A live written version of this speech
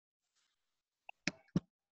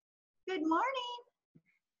Good morning.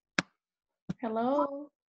 Hello.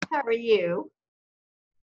 How are you?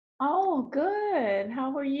 Oh, good.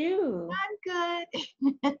 How are you? I'm good.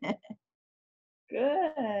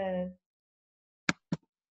 Good. I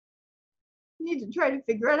need to try to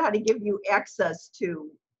figure out how to give you access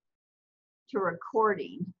to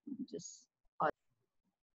recording.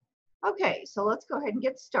 Okay, so let's go ahead and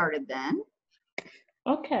get started then.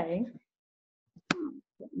 Okay. I'm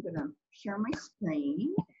gonna share my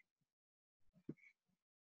screen.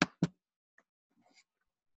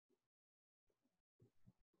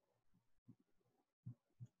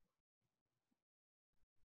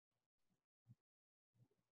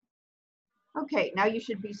 Okay, now you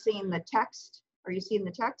should be seeing the text. Are you seeing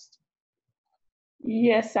the text?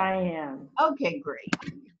 Yes, I am. Okay, great.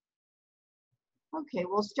 Okay,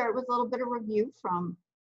 we'll start with a little bit of review from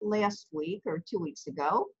last week or 2 weeks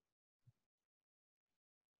ago.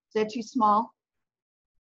 Is that too small?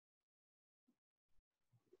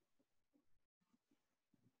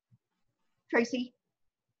 Tracy?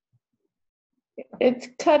 It's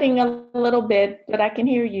cutting a little bit, but I can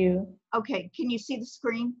hear you. Okay, can you see the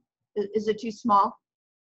screen? Is it too small?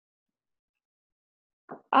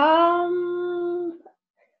 A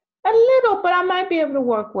little, but I might be able to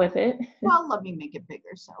work with it. Well, let me make it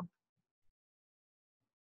bigger, so.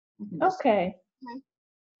 Okay.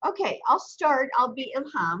 Okay, I'll start. I'll be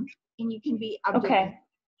Ilham, and you can be Abdul. Okay.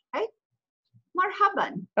 Okay?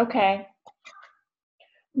 Marhaban. Okay.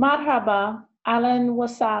 Marhaba. Ahlan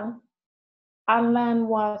wasal. Ahlan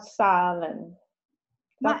wasalan.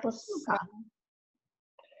 That was.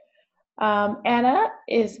 Anna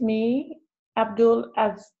is me.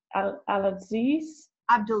 Abdulaziz.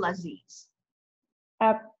 Abdulaziz.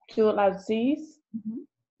 Abdulaziz.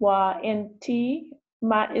 Wa inti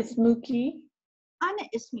ma ismuki. Ana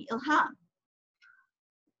ismi Ilham.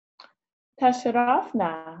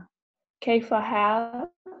 تشرفنا. كيف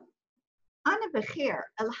حال؟ أنا بخير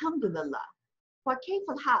الحمد لله. وكيف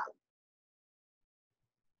الحال؟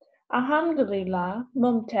 الحمد لله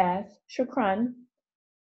ممتاز شكرا.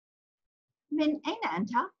 من أين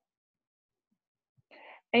أنت؟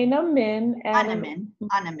 أنا من أنا من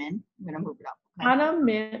I'm gonna move it up. Okay? أنا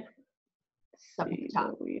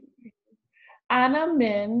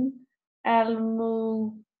من أنا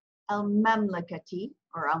من المملكة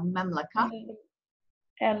or المملكة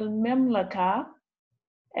المملكة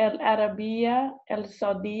العربية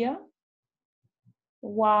السعودية.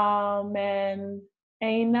 ومن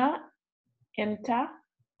أين أنت؟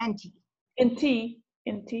 أنتِ.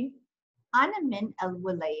 أنا من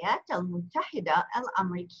الولايات المتحدة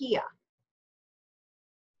الأمريكية.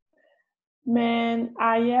 من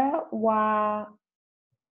أي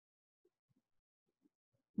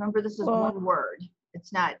Remember, this is one word.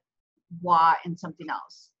 It's not wa and something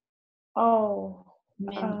else. Oh.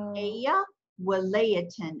 من أي ولاية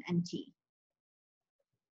أنت؟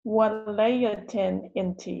 ولاية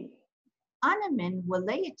أنت؟ أنا من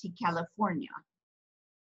ولاية كاليفورنيا.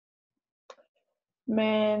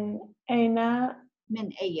 من أين؟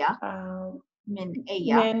 من أي؟ من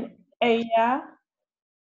أي؟ من أي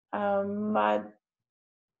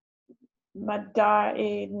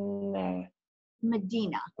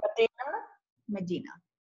مدينة.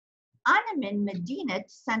 أنا من مدينة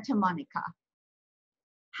سانتا مونيكا.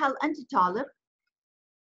 هل أنت طالب؟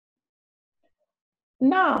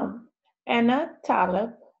 نعم أنا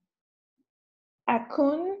طالب.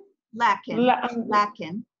 أكون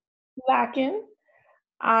لكن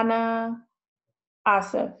أنا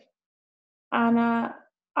آسف. أنا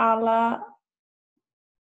على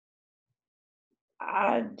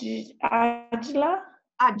عجلة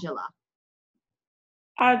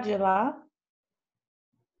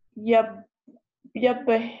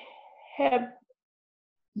يجب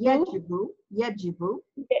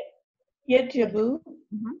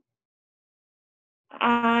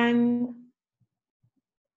أن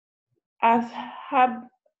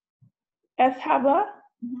أذهب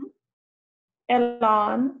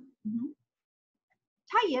الآن.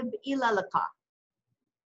 طيب إلى اللقاء.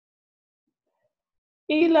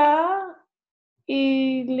 إلى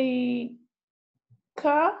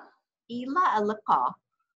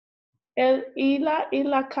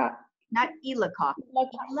اللقاء. Not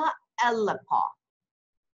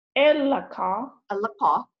اللقاء.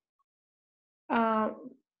 اللقاء.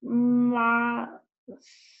 مع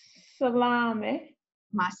السلامة.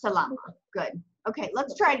 مع السلامة. Good. Okay,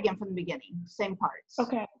 let's try it again from the beginning. Same parts.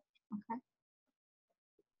 Okay.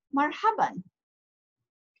 مرحبا.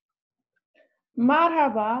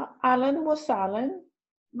 مرحبا. أهلا وسهلا.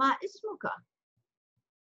 ما اسمك؟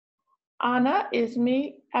 أنا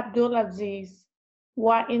اسمي عبدالعزيز.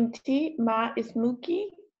 وأنتِ ما اسمك؟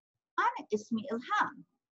 أنا اسمي إلهام.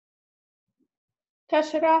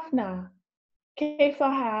 تشرفنا. كيف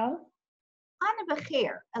الحال؟ أنا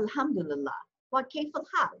بخير الحمد لله. وكيف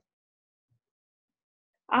الحال؟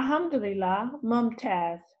 الحمد لله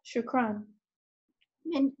ممتاز. شكرا.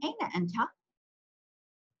 من أين أنت؟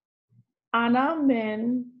 أنا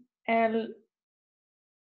من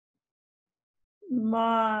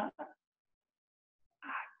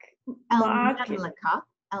المملكة.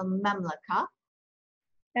 المملكة.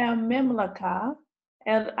 المملكة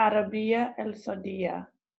العربية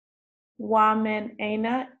السعودية. ومن أين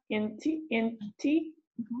أنت؟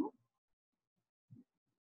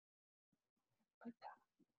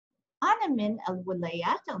 أنا من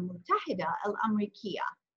الولايات المتحدة الأمريكية.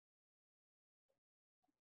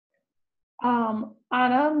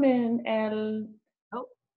 أنا من Oh,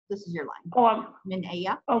 this is your line. من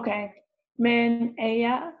أي؟ Okay. من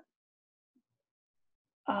أي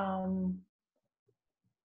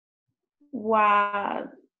ولاية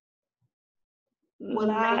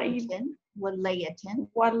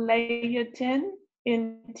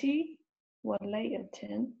أنت ولاية.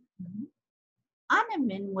 أنا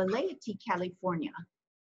من ولاية كاليفورنيا.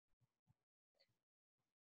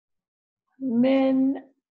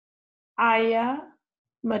 من أي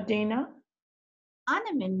مدينة؟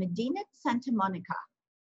 أنا من مدينة سانتا مونيكا.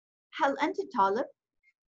 هل أنت طالب؟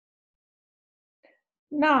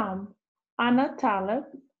 نعم أنا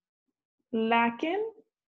طالب لكن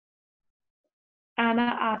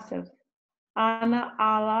أنا آسف أنا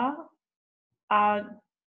على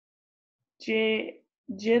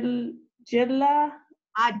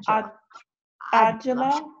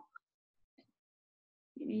عجلة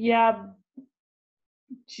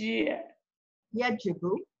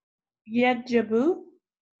يجب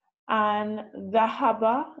أن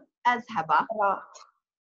أذهب الآن.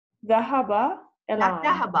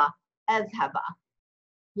 أذهب.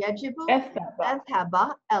 يجب أذهب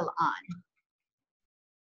الآن.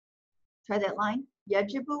 Try that line.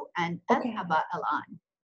 يجب أن أذهب الآن.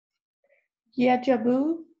 يجب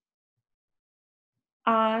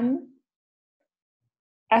أن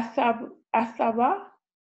أذهب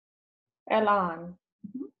الآن.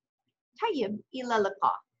 طيب إلى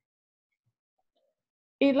اللقاء.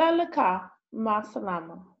 إلى اللقاء. مع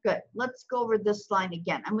السلامة. Good. Let's go over this line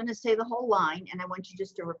again. I'm going to say the whole line and I want you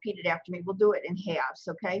just to repeat it after me. We'll do it in halves,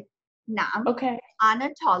 okay? نعم. Okay.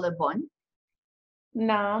 أنا طالب.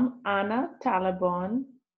 نعم أنا طالب.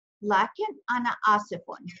 لكن أنا آسف.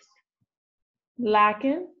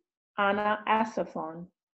 لكن أنا آسف.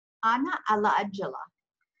 أنا على عجلة.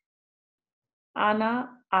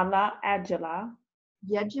 أنا على عجلة.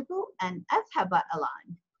 يجب أن أذهب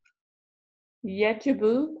الآن. يجب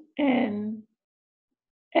أن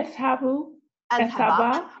أذهب أن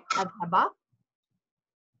أذهب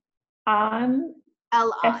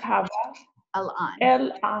الآن.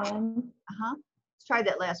 Let's try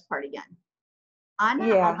that last part again. أنا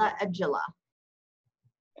على عجلة.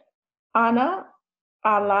 أنا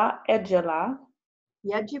على عجلة.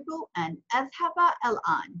 يجب أن أذهب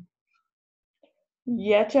الآن.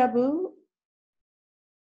 يجب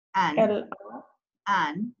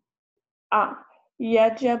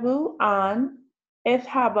يجب أن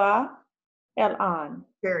أذهب الآن.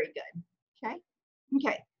 Very good. Okay.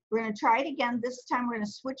 We're going to try it again. This time we're going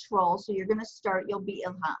to switch roles. So you're going to start. You'll be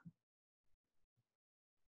Ilham.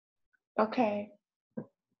 Okay.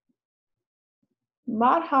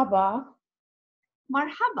 مرحبا.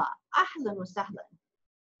 مرحبا. أهلا وسهلا.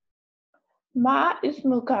 ما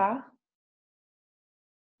اسمك؟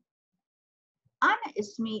 أنا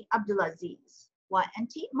اسمي عبد العزيز.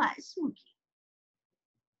 وأنت ما اسمك؟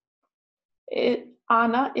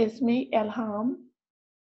 أنا اسمي إلهام.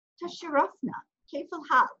 تشرفنا. كيف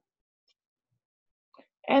الحال؟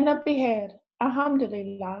 أنا بخير الحمد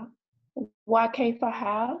لله. وكيف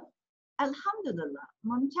الحال؟ الحمد لله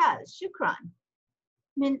ممتاز شكرا.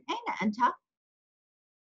 من أين أنت؟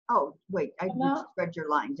 Oh wait, I just read your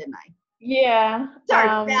line, didn't I? Yeah.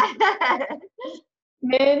 Sorry.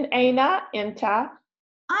 من أين أنت؟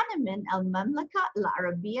 أنا من المملكة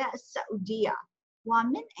العربية السعودية.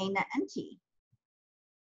 ومن أين أنت؟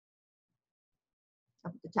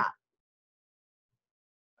 Up at the top.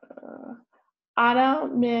 أنا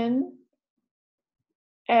من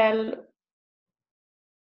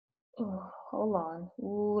hold on.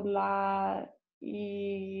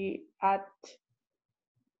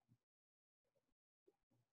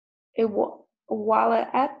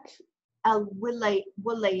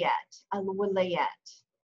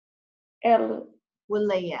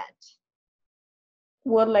 ولايات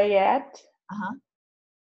الولايات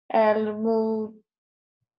المتحدة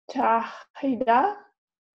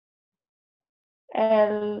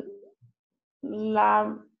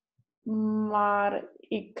الأمريكا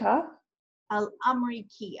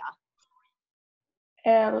الأمريكية.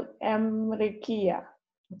 الأمريكية.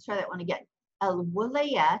 Let's try that one again.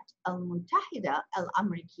 الولايات المتحدة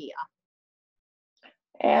الأمريكية.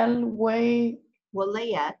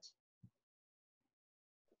 الولايات.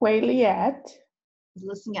 ولايات.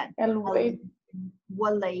 Listen again. الولايات.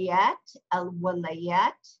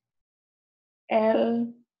 الولايات.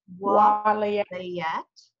 الولايات.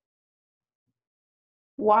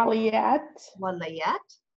 ولايات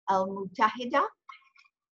المتحدة.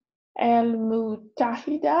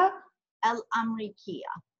 المتحدة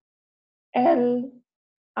الأمريكية.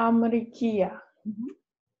 الأمريكية.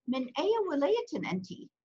 من أي ولاية أنت؟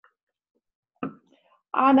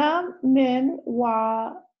 أنا من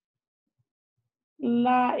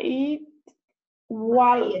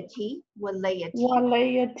ولايتي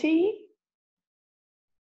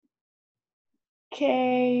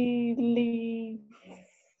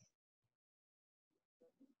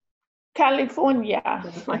كاليفورنيا.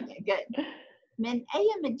 Good. من أي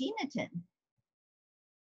مدينة؟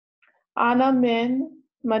 أنا من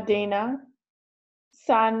مدينة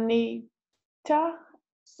سانتا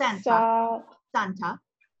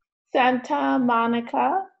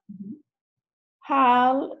مونيكا.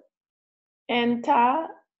 هل أنت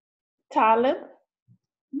طالب؟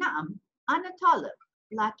 نعم أنا طالب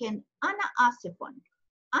لكن أنا آسف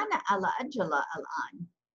أنا على عجلة الآن.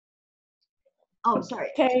 Oh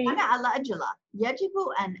sorry. أنا على عجلة يجب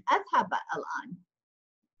أن أذهب الآن.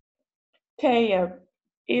 طيب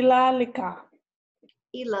إلى اللقاء.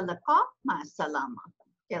 إلى اللقاء مع السلامة.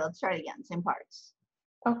 Okay, let's try it again. Same parts.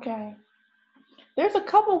 Okay. There's a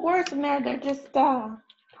couple words in there that are just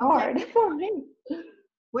hard for me.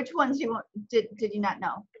 Which ones did you not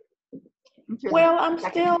know? Well, I'm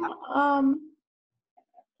still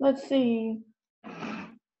let's see.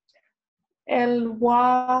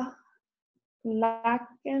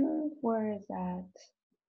 Lakin, where is that?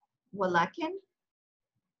 Walakin?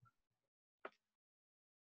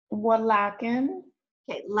 Walakin.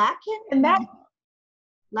 Okay, lakin. And that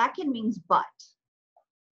lakin means but.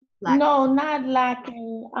 Lakin. No, not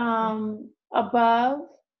lakin. Above.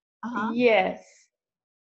 Yes.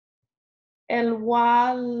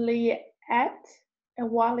 الولايات.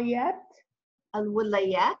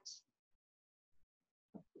 الولايات.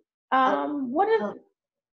 What is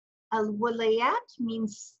الولايات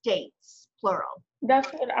means states, plural.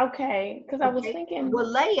 That's it. Okay, because I was thinking.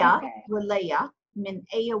 ولاية. ولاية من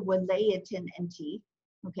أي ولاية أنت?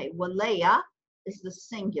 Okay, ولاية is the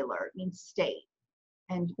singular, it means state.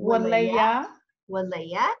 And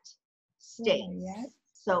ولايات states.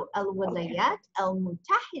 So الولايات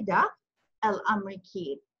المتحدة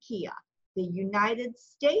الأمريكية, the United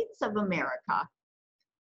States of America.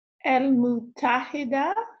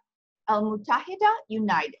 المتحدة.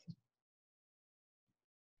 United.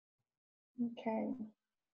 Okay.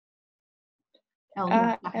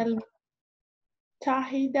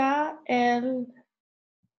 المتحدة.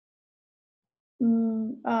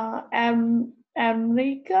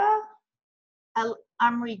 أمريكا.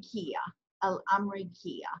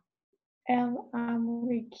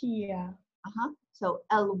 الأمريكية. So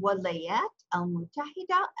الولايات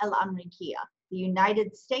المتحدة الأمريكية, the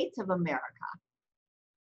United States of America.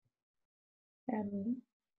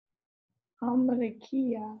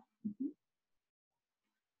 أمريكية.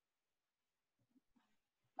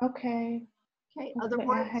 Okay. Okay, other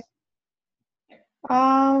words?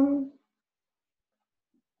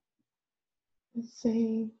 Let's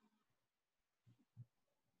see.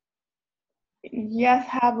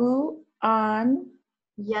 يذهب أن.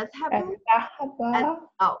 يذهب.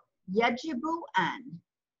 يجب أن.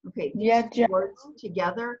 Okay, these two words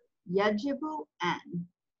together. يجب أن.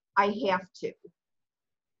 I have to.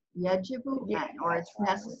 يجب أن, or it's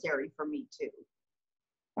necessary for me to.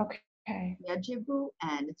 Okay. يجب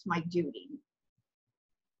أن, it's my duty.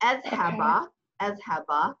 أذهب.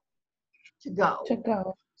 To go.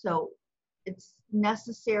 So it's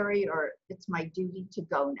necessary, or it's my duty to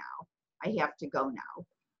go now. I have to go now.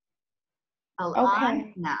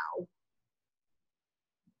 الآن, now.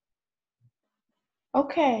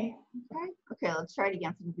 Okay. Okay, let's try it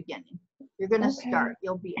again from the beginning. You're going to start.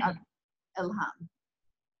 You'll be Ilham.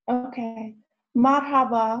 Okay.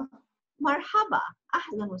 مرحبا. مرحبا.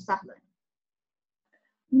 أهلا وسهلا.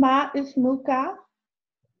 ما اسمك؟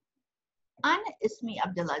 أنا اسمي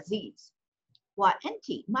عبد العزيز. وأنتِ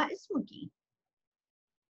ما اسمك؟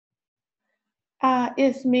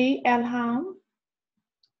 اسمي إلهام.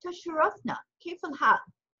 تشرفنا. كيف الحال؟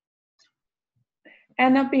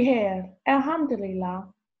 أنا بخير الحمد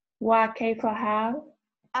لله. وكيف الحال؟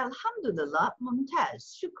 الحمد لله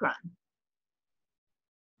ممتاز شكرا.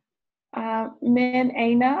 من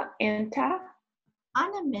أين أنت؟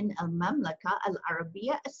 أنا من المملكة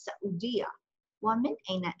العربية السعودية. ومن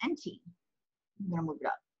أين أنت؟ I'm going to move it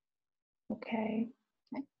up. Okay.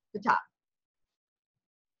 The top.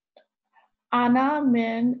 أنا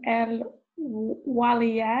من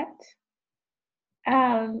الولايات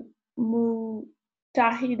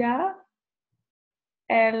المتحدة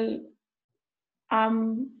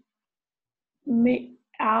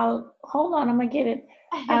hold on, I'm gonna get it.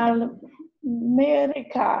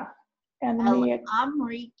 America.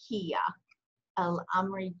 الأمريكية.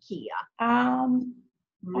 الأمريكية.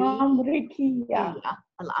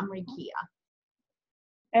 الأمريكية.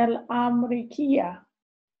 الأمريكية.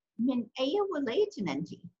 من أي ولاية أنت؟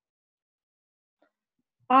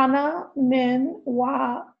 أنا من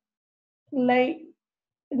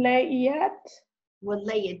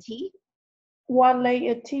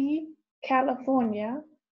ولاية كاليفورنيا.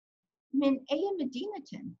 من أي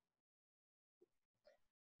مدينة؟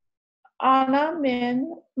 أنا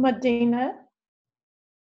من مدينة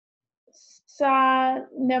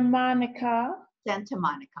سانتا مونيكا.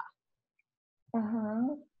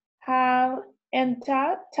 هل أنت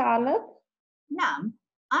طالب؟ نعم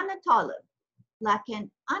أنا طالب، لكن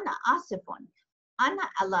أنا آسف، أنا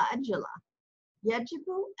على عجلة، يجب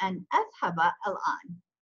أن أذهب الآن.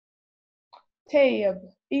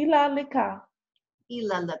 طيب، إلى اللقاء.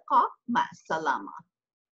 إلى اللقاء، مع السلامة.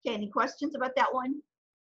 Okay, any questions about that one?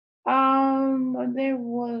 There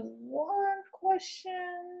was one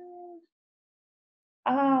question.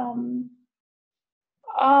 Allah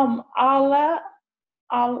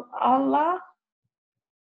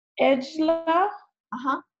Ejla.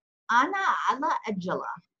 Ana ala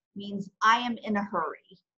ajala means I am in a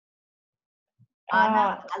hurry.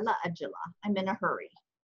 Ana ala ajala, I'm in a hurry.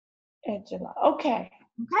 Ejla, okay.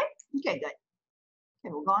 Okay, good. Okay,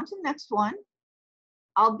 we'll go on to the next one.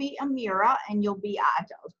 I'll be Amira and you'll be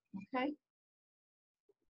Adel, okay?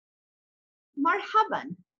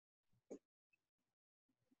 Marhaban.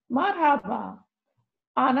 Marhaba.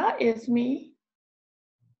 Ana ismi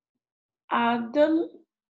Adel.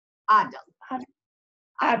 Ana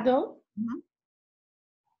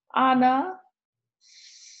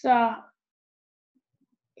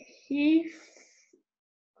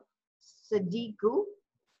Sadiku.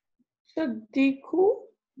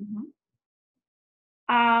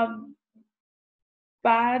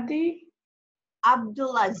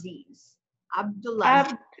 Abdulaziz.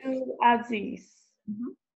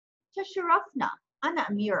 تشرفنا. أنا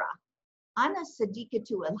أميرة. أنا صديقة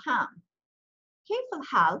إلهام. كيف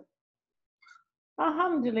الحال؟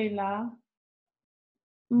 الحمد لله.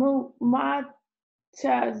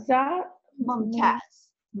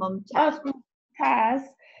 ممتاز.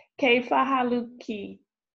 كيف حالك؟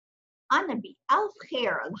 أنا بألف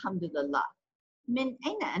خير الحمد لله. من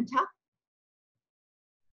أين أنت؟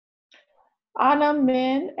 أنا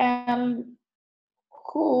من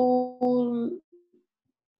الكويت.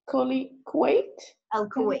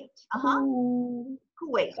 الكويت.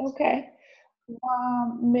 كويت. Okay.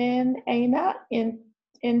 من أين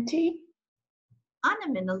أنت؟ أنا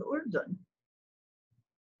من الأردن.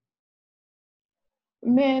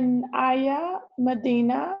 من أي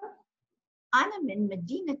مدينة؟ أنا من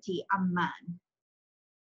مدينة عمان.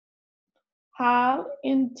 هل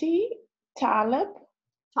أنت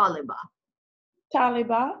طالبة؟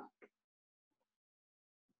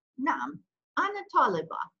 نعم أنا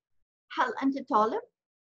طالبة. هل أنت طالب؟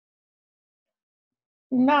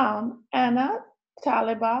 نعم أنا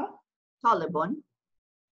طالبة. طالب.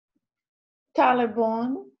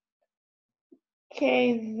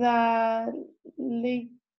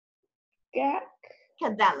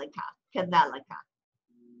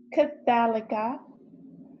 كذلك.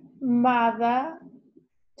 ماذا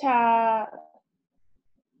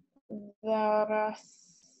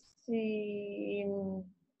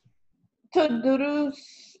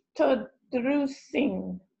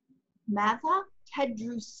تدرسين؟ ماذا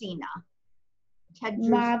تدرسين؟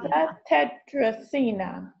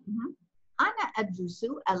 أنا أدرس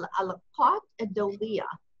العلاقات الدولية.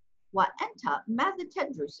 وأنت ماذا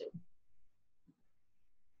تدرس؟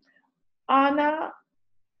 أنا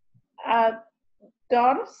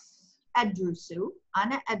أدرس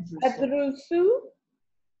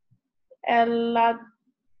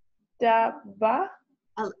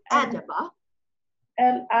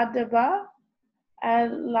الأدب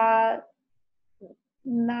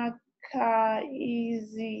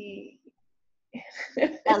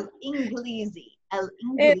الإنجليزي.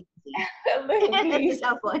 الأدب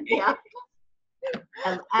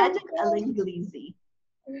الإنجليزي.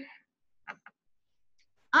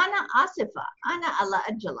 أنا آسفة. أنا على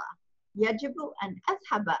عجلة. يجب أن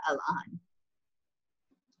أذهب الآن.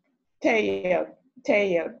 طيب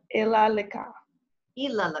إلى اللقاء.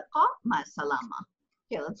 إلى اللقاء مع السلامة.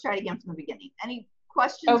 Okay, let's try it again from the beginning. Any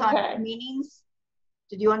questions on the meanings?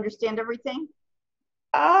 Did you understand everything?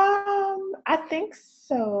 I think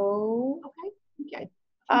so. Okay.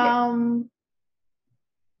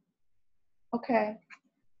 Okay.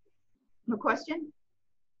 No question?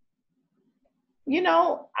 You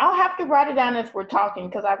know, I'll have to write it down as we're talking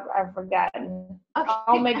because I've forgotten. Okay.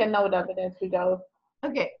 I'll make a note of it as we go.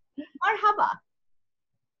 Okay. Marhaba.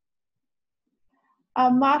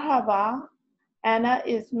 Marhaba. Ana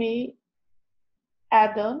ismi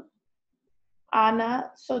Adel.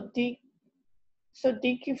 Ana Sadiku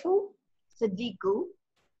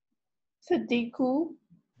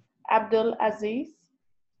Abdul Aziz.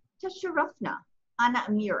 تشرفنا. أنا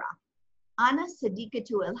أميرة. أنا صديقة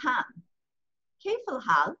إلهام. كيف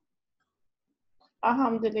الحال؟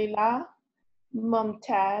 Alhamdulillah.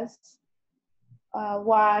 Mumtaz.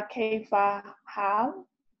 وكيف حالك؟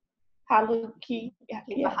 كيف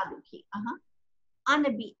حالك؟ أنا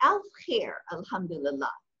بألف خير الحمد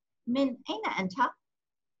لله. من أين أنت؟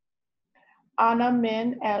 أنا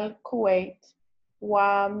من الكويت.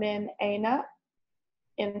 ومن أين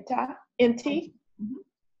أنت؟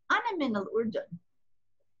 أنا من الأردن.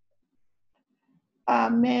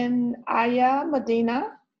 من أي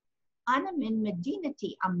مدينة؟ أنا من مدينة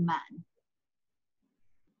عمان.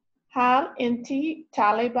 هل أنت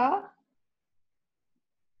طالبة؟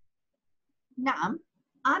 نعم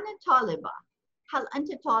أنا طالبة. هل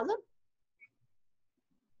أنت طالب؟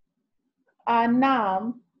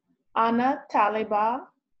 نعم أنا طالبة.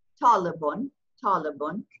 طالب.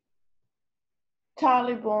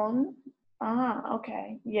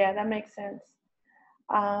 Okay. Yeah, that makes sense.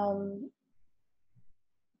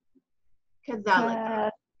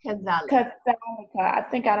 كذلك. I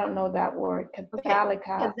think I don't know that word. كذلك.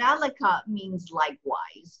 كذلك means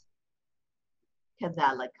likewise.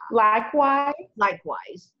 كذلك.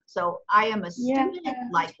 Likewise. So I am a student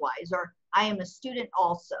likewise, or I am a student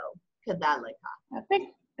also. كذلك.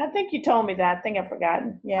 I think you told me that. I think I've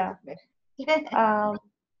forgotten. Yeah.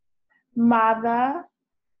 ماذا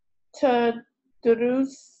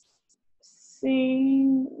تدرسين؟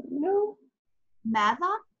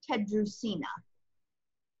 ماذا تدرسين؟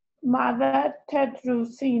 ماذا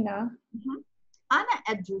تدرسين؟ أنا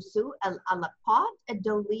أدرس العلاقات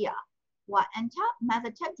الدولية. وأنت ماذا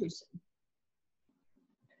تدرس؟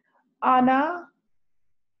 أنا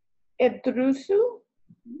أدرس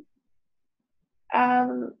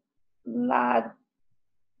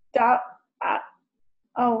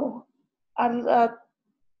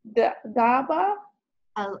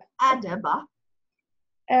الأدب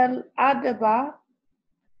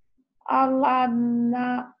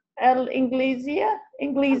الإنجليزي.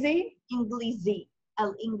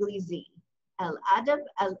 الأدب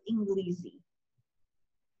الإنجليزي.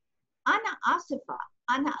 أنا آسفة.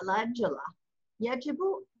 أنا العجلة. يجب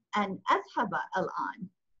أن أذهب الآن.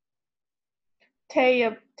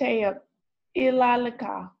 طيب إلى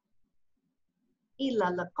اللقاء. إلى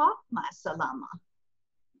اللقاء مع السلامة.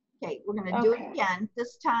 Okay, we're going to do it again.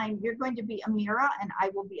 This time you're going to be Amira and I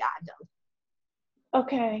will be Adel.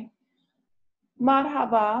 Okay.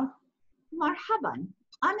 مرحبا. مرحبا.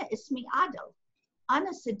 أنا اسمي عادل.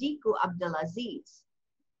 أنا صديق عبد العزيز.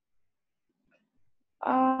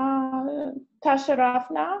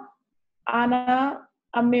 تشرفنا. أنا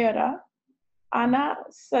أميرة. أنا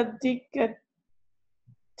صديقة.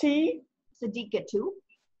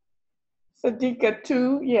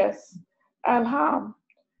 Yes. ألهام.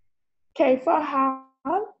 كيف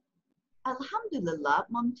حال؟ الحمد لله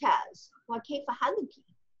ممتاز. وكيف حالك؟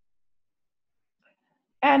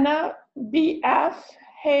 أنا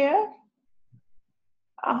بخير.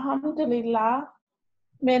 الحمد لله.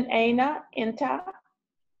 من أين أنت؟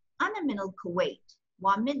 أنا من الكويت.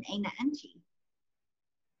 ومن أين أنت؟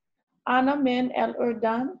 أنا من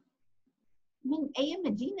الأردن. من أي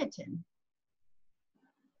مدينة؟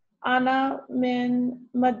 أنا من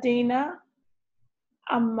مدينة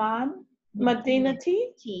عمان. مدينة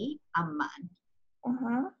عمان.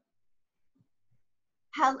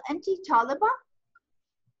 هل أنت طالبة؟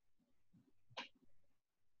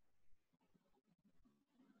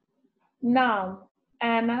 نعم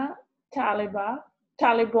أنا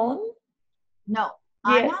طالبون. No.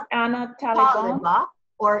 Yes, أنا طالبة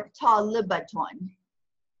or طالبة.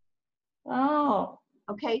 Oh.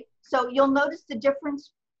 Okay, so you'll notice the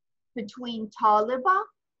difference between طالبة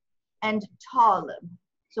and طالب.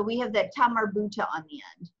 So we have that ta marbuta on the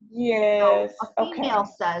end. Yes. So a female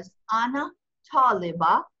says أنا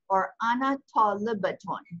طالبة or أنا طالبة.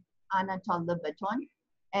 أنا طالبة.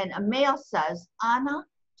 And a male says, Ana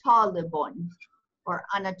talibun, or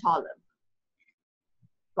Ana talib.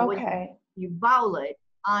 But when Okay. you vowel it,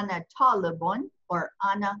 Ana talibun, or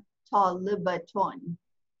Ana talibatun.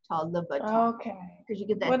 Talibatun. Okay. Because you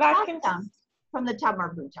get that But I ta can, sound from the ta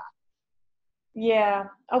marbuta. yeah,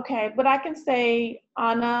 okay. But I can say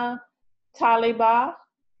Ana Taliba.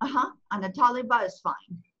 Ana taliba is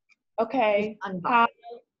fine. Okay. It's unvoweled.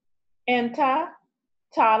 Enta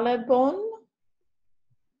Talibun.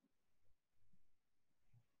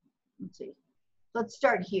 Let's see. Let's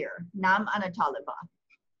start here. Nam ana taliba.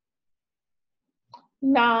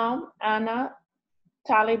 Nam Ana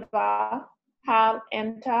Taliba. Hal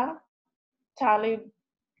Enta Talib.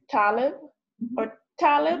 Or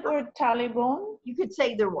Talib or Talibun. You could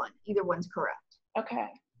say either one. Either one's correct. Okay.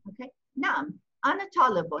 Okay. Nam ana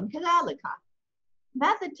talibun kadhalika.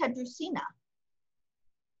 ماذا تدرسين؟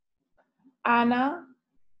 Ana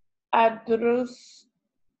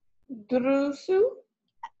Drusu.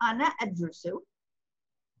 أنا أدرس.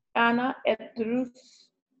 Ana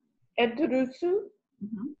Edrusu.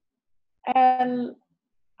 Mhm. El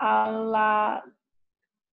ala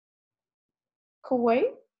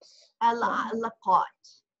Kuwait. العلاقات.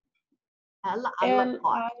 El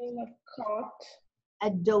العلاقات. alaqat.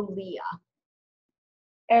 الدولية.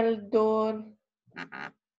 El دولية.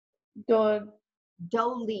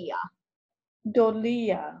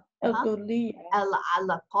 Dolia. El Dolia.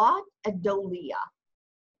 العلاقات الدولية.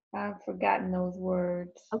 I've forgotten those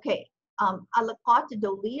words. Okay. علاقات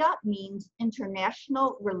الدولية means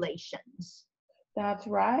international relations. That's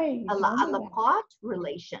right. العلاقات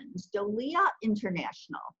relations. دولية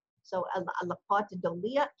international. So العلاقات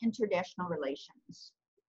الدولية international relations.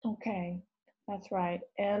 Okay, that's right.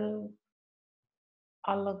 El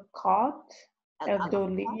alaqat. El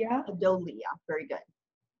Dolia. الدولية. Very good.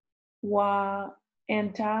 Wa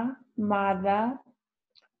enta mada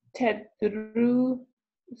tedrusu.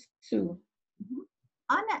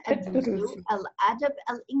 أنا أدرس الأدب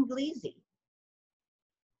الإنجليزي.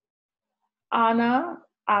 Ana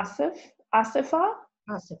Asifa.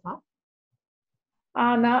 آسفة.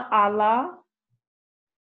 Ana ala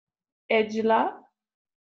Ejla.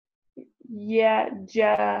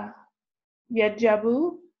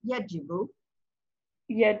 Yajabu.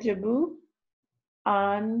 يجب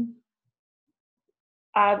An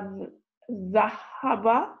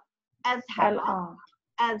Azhaba. أذهب El-an.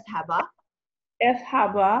 أذهب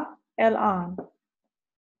Eshaba el-an.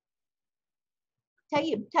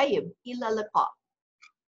 طيب إلى اللقاء.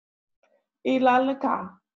 Ila lika.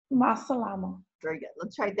 Masalama. Very good.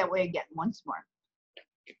 Let's try it that way again once more.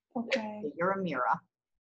 Okay. So you're Amira.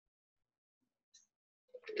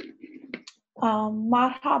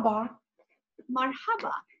 Marhaba.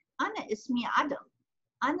 مرحبا. أنا اسمي عدل.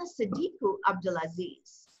 أنا صديق عبد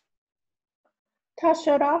العزيز.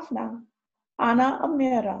 Tasharafna. Ana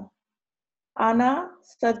Amira. Ana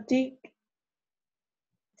Sadiq.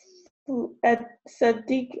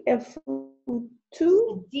 Sadiq Efutu.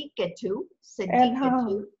 صديقة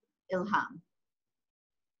إلهام.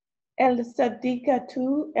 El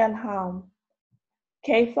Sadiqatu Elham.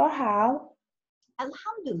 Kaifa hal?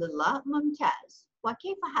 الحمد لله ممتاز.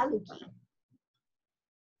 وكيف حالك؟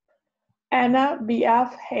 Ana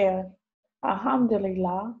biaf hair.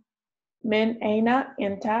 Alhamdulillah. Min aina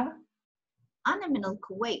inta? أنا من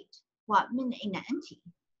الكويت. ومن أين أنت؟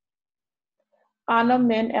 Ana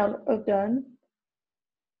min el Urdun.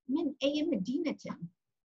 من أي مدينة؟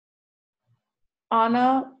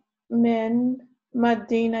 Ana min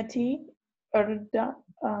Madinati Urdan.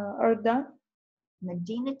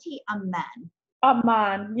 مدينة أمان.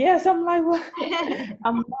 Amman. Yes, I'm like, what?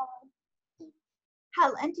 Amman.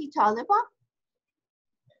 هل أنت طالبة؟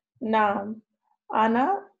 Naam.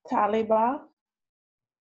 Ana Taliba.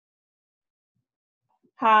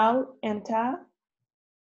 Hal enta?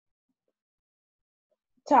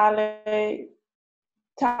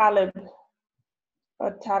 Talib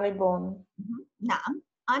or Talibun. نعم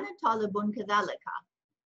أنا طالب كذلك.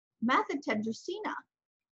 ماذا تدرسين؟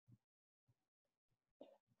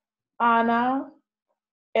 Ana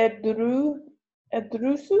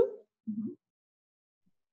Edrusu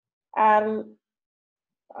al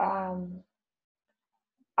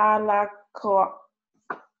alaqat.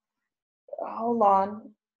 Hold on.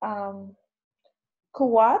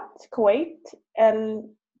 Kuwait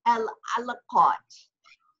العلاقات.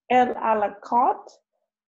 el alaqat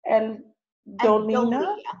el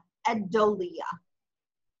dolina الدولية.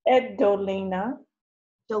 Edolina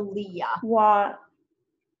دولية. wa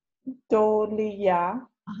dolia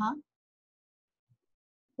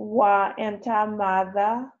wa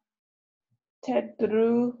entamada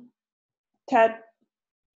tedru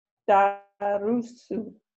darusu.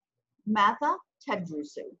 ماذا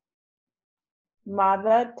تدرس؟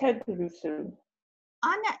 ماذا تدرس؟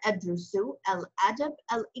 أنا أدرس الأدب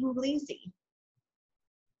الإنجليزي.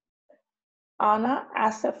 أنا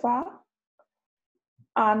آسفة.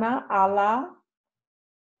 أنا على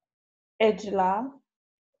عجلة.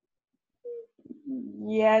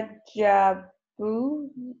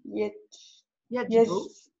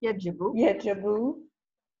 يجب يجب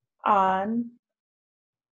أن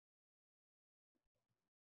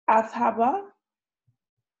أذهب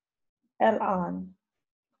الآن.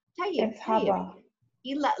 طيب اذهب.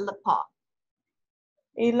 إلى اللقاء.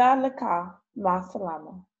 إلى اللقاء. مع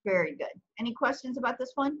السلامة. Very good. Any questions about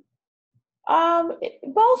this one?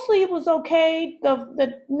 Mostly it was okay.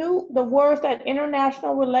 The words that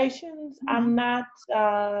international relations, I'm not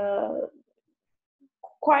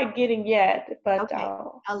quite getting yet, but okay.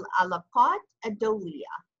 العلاقات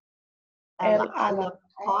الدولية.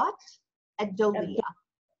 العلاقات الدولية.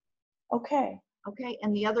 Okay. Okay,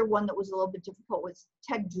 and the other one that was a little bit difficult was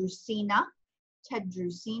تدرسين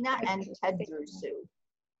and تدرسوا.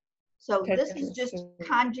 So this is just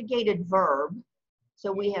conjugated verb.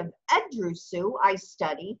 So we have أدرسوا, I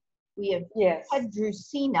study. We have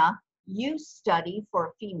تدرسين, you study for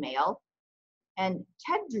a female. And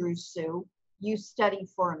تدرسوا, you study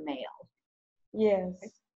for a male. Yes.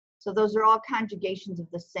 Okay? So those are all conjugations of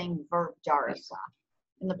the same verb, darasa,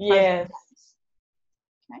 in the present tense.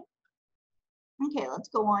 Okay. Okay, let's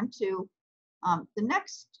go on to the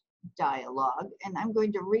next dialogue, and I'm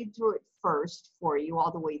going to read through it first for you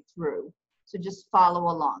all the way through. So just follow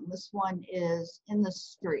along. This one is in the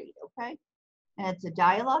street, okay? And it's a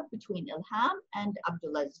dialogue between Ilham and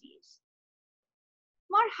Abdulaziz.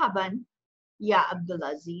 Marhaban, ya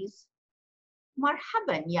Abdulaziz.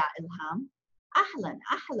 Marhaban, ya Ilham. أهلا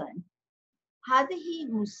أهلا. هذه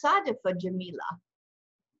مصادفة جميلة.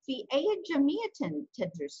 في أي جامعة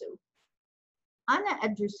تدرس؟ أنا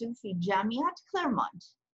أدرس في جامعة كليرمونت.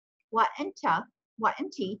 وأنت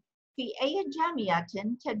في أي جامعة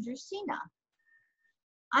تدرسين؟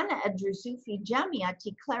 أنا أدرس في جامعة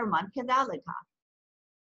كليرمونت كذلك.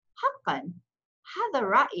 حقا هذا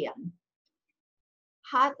رأيا.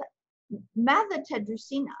 ماذا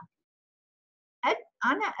تدرسين؟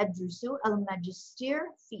 أنا أدرس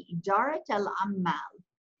الماجستير في إدارة الأعمال.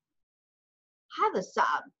 هذا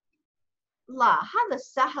صعب. لا، هذا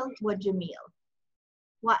سهل وجميل.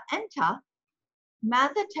 وأنت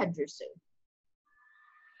ماذا تدرس؟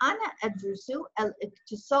 أنا أدرس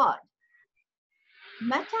الاقتصاد.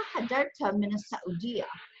 متى حضرت من السعودية؟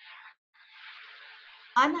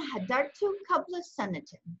 أنا حضرت قبل سنة،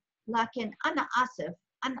 لكن أنا آسف،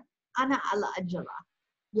 أنا على عجلة.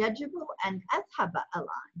 يجب أن أذهب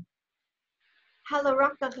الآن. هل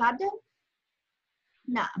أراك غدا؟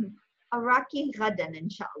 نعم، أراك غدا إن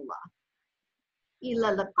شاء الله. إلى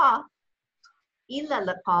اللقاء. إلى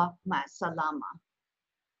اللقاء مع السلامة.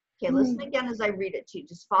 Okay, listen again as I read it to you.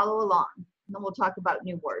 Just follow along. And then we'll talk about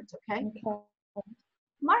new words, okay?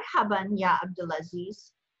 مرحبا يا عبد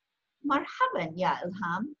العزيز. مرحبا يا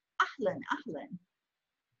إلهام. أهلا أهلا.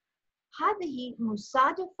 هذه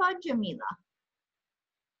مصادفة جميلة.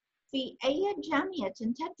 في أي جامعة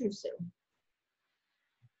تدرس؟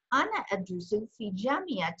 أنا أدرس في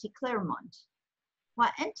جامعة كليرمونت.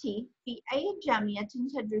 وأنت في أي جامعة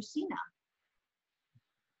تدرسين؟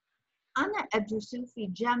 أنا أدرس في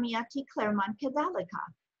جامعة كليرمونت كذلك.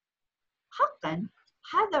 حقا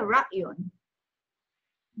هذا رأي.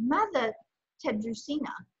 ماذا تدرسين؟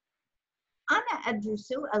 أنا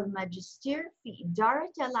أدرس الماجستير في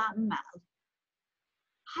إدارة الأعمال.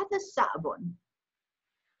 هذا صعب.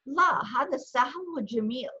 لا، هذا سهل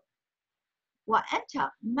وجميل.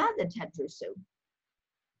 وأنت ماذا تدرس؟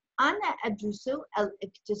 أنا أدرس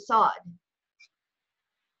الاقتصاد.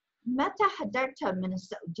 متى حضرت من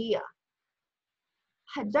السعودية؟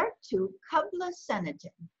 حضرت قبل سنة،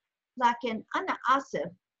 لكن أنا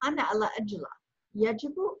آسف، أنا على عجلة.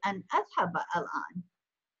 يجب أن أذهب الآن.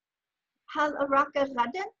 هل أراك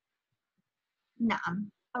غدا؟ نعم،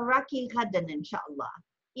 أراك غدا إن شاء الله.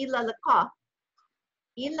 إلى اللقاء.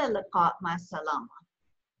 إلى اللقاء مع السلامة.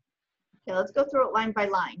 Okay, let's go through it line by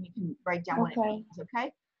line. You can write down what it means,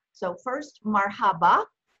 okay? So first, marhaba,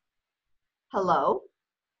 hello.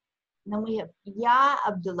 And then we have ya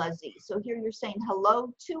Abdulaziz. So here you're saying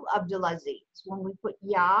hello to Abdulaziz. When we put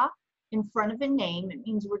ya in front of a name, it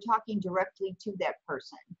means we're talking directly to that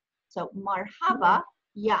person. So marhaba,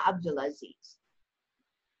 ya Abdulaziz.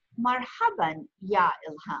 Marhaban, ya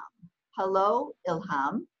Ilham. Hello,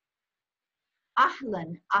 Ilham.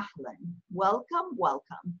 Ahlan, ahlan. Welcome,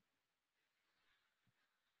 welcome.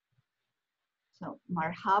 So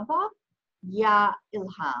marhaba, Ya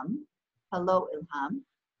Ilham. Hello, Ilham.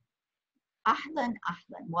 Ahlan,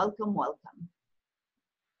 ahlan. Welcome, welcome.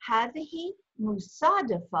 هذه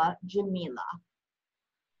مصادفة جميلة.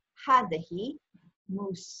 هذه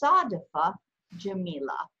مصادفة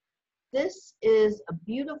جميلة. This is a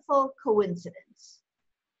beautiful coincidence.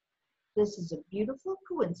 This is a beautiful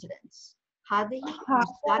coincidence. هذه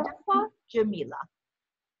مصادفة جميلة.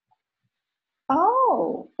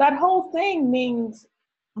 Oh, that whole thing means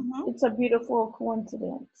it's a beautiful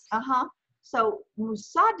coincidence. So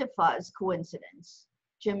musadafa is coincidence.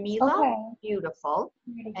 Jamila, beautiful.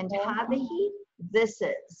 And hadihi, this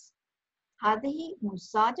is. Hadihi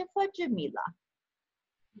musadafa jamila.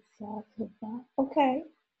 Okay.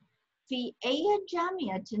 Fi aya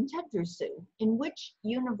jamiatin tadrusu. In which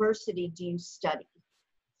university do you study?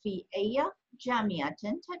 Fi aya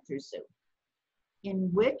jamiatin tadrusu.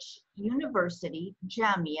 In which university,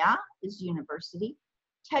 jamia is university,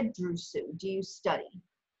 tadrusu, do you study?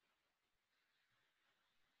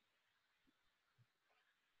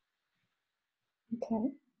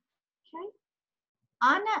 Okay.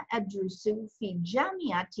 Ana adrusu fi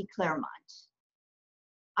jamiati Claremont.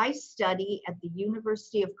 I study at the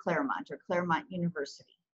University of Claremont or Claremont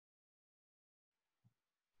University.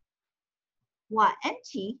 Wa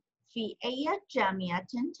enti fi aya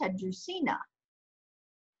jamiatin tadrusina.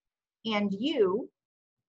 And you,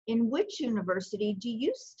 in which university do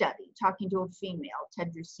you study? Talking to a female,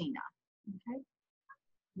 tadrusina. Okay.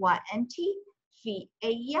 Wa enti fi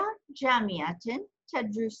aya jamiatin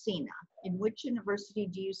tadrusina. In which university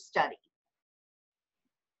do you study?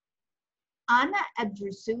 Ana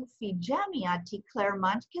adrusu fi jamiati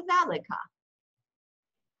Claremont kadhalika.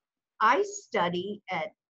 I study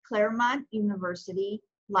at Claremont University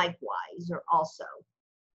likewise or also.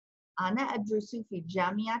 Ana adrusu fi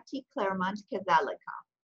jamiati Claremont kadhalika.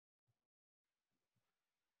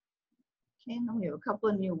 Okay, and then we have a couple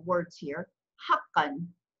of new words here. Haqqan.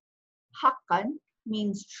 Haqqan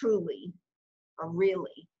means truly or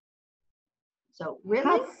really. So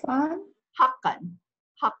really? Haqqan. Haqqan.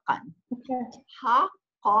 Haqqan. Okay. Ha,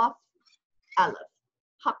 qaf, alif.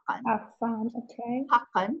 Haqqan. Haqqan. Okay.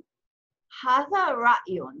 Haqqan. Hadha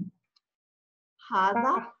ra'yun.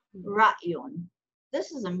 Hadha ra'yun.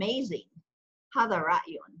 This is amazing. Hadha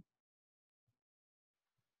ra'yun.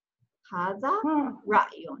 Hadha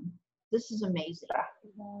ra'yun. This is amazing.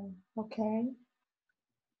 Okay.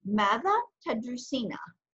 Madha tadrusina.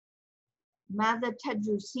 Madha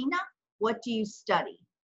tadrusina. What do you study?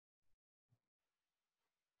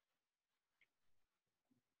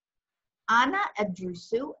 Ana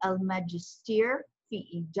adrusu al-magister fi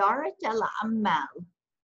idarat al-ammal.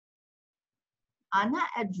 Ana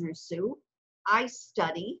adrusu, I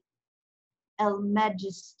study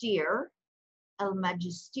al-magister,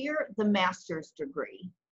 the master's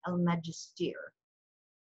degree, al-magister.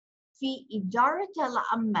 Fi idarat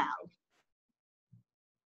al-ammal,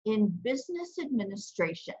 in business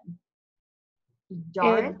administration.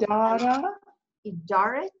 Idarat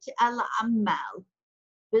al-ammal,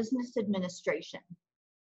 business administration.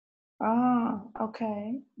 Ah,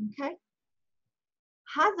 okay. Okay.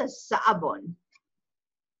 Hadha sa'abun.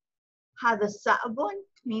 Hadha sa'abun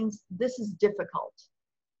means this is difficult.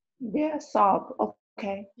 Yeah, sab.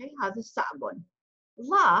 Okay. Okay. Hadha sa'abun.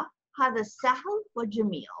 La hadha sahal wa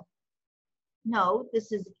jamil. No,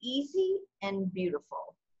 this is easy and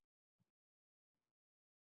beautiful.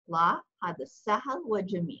 La hadha sahal wa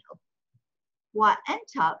jamil. Wa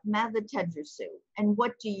anta madha tadrusu. And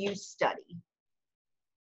what do you study?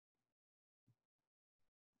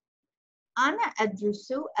 Ana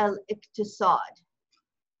adrusu al-iqtisad.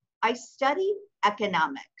 I study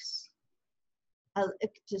economics.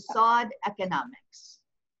 Al-iqtisad, economics.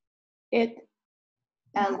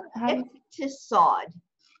 Al-iqtisad.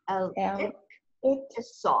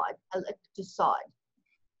 Al-iqtisad. Al-iqtisad.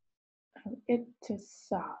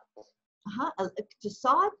 Al-iqtisad.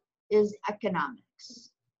 Al-iqtisad is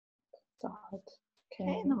economics. Okay.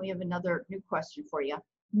 And then we have another new question for you.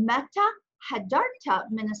 Meta hadarta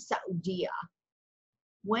min Saudiya.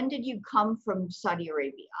 When did you come from Saudi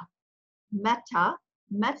Arabia? Meta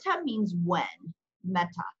means when.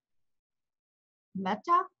 Meta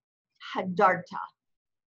hadarta.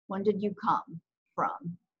 When did you come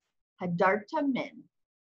from? Hadarta min.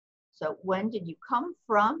 So when did you come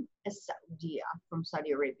from Saudiya, from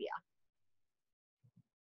Saudi Arabia?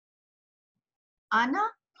 Ana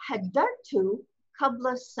hadartu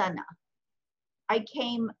qabla sana. I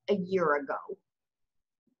came a year ago.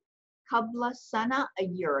 Qabla sana, a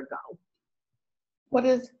year ago. What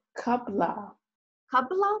is qabla?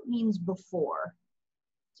 Qabla means before.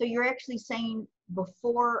 So you're actually saying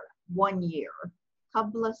before 1 year.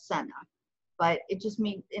 Qabla sana. but it just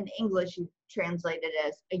means in English you translate it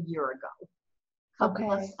as a year ago.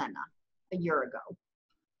 Qabla Okay. sana, a year ago.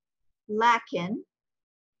 Lakin,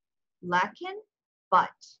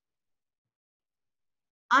 but.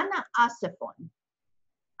 Ana asifun,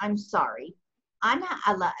 I'm sorry. Ana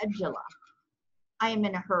ala ajala, I am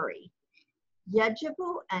in a hurry. Yajibu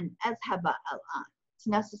an azhaba al-an, it's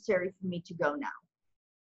necessary for me to go now.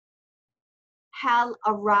 Hal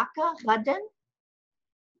araka gadan?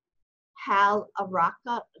 Hal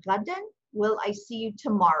araka gadan? Will I see you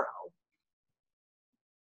tomorrow?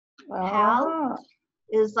 Hal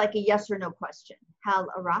is like a yes or no question. Hal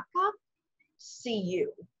araka? See you.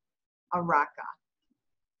 Araka.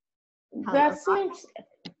 That seems,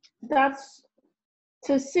 that's,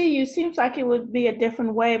 to see you seems like it would be a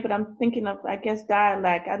different way, but I'm thinking of, I guess,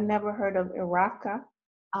 dialect. I've never heard of Iraka.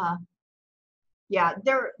 Yeah,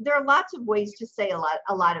 there are lots of ways to say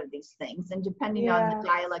a lot of these things, and depending on the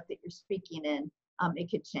dialect that you're speaking in, it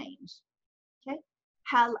could change. Okay.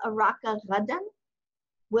 Hal araka gadan?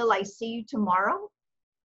 Will I see you tomorrow?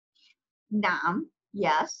 Naam,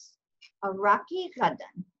 yes. Araki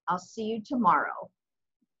gadan, I'll see you tomorrow.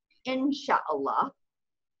 Insha'Allah,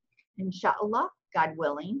 God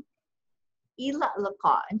willing. Ila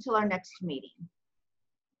alaqa, until our next meeting.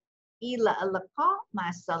 Ila alaqa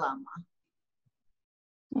ma salama.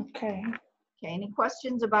 Okay. Okay, any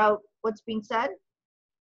questions about what's being said?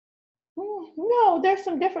 No, there's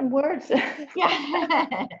some different words.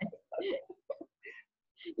 Yeah.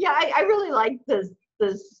 Yeah, I really like this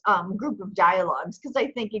group of dialogues because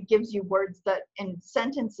I think it gives you words that and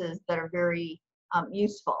sentences that are very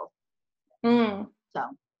useful. So,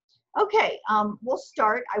 okay, we'll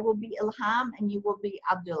start. I will be Ilham and you will be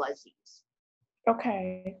Abdulaziz.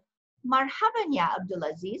 Okay. Marhaban ya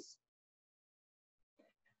Abdulaziz.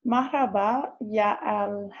 Marhaba ya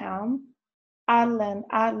Ilham.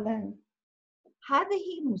 Ahlan.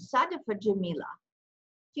 هذه مصادفة جميلة.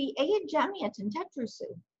 في أي جامعة تدرس؟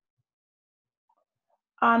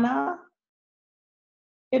 أنا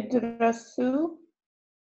أدرس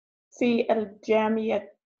في الجامعة.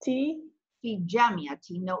 في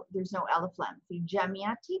جامعتي, no, there's no alif lam. في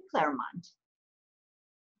جامعتي Claremont.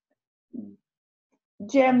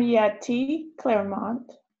 جامعتي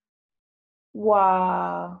Claremont.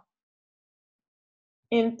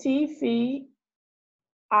 أنتي في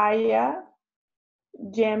أي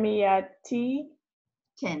جامعتي؟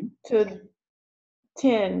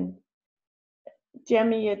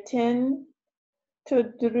 جامعة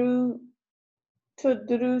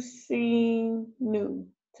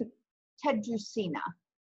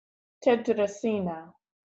تدرسين.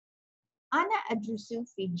 أنا أدرس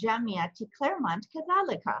في جامعة كليرمونت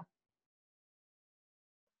كذلك.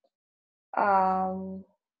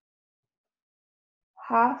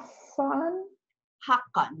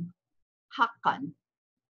 حقا.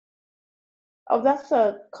 Oh, that's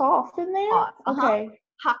a cough in there? Okay.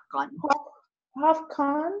 حقا.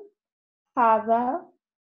 هذا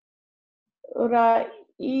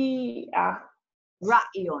رأي.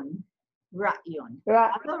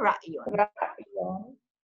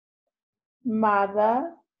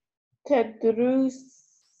 ماذا تدرسين؟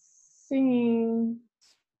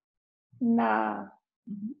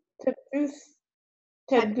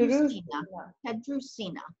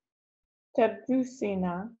 تدرسين.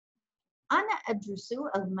 أنا أدرس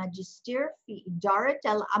الماجستير في إدارة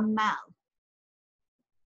الأعمال.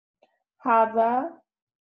 هذا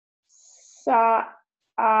صعب.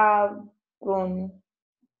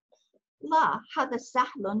 لا، هذا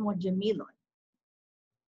سهل وجميل.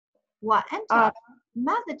 وأنت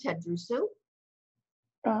ماذا تدرس؟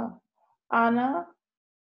 أنا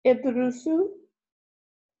أدرس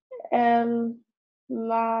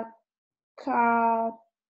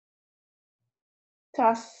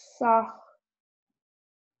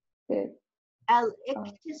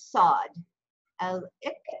الاقتصاد.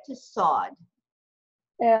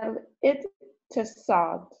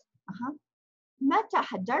 متى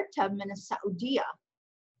حضرت من السعودية؟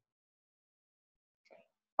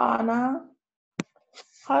 أنا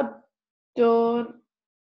حضرت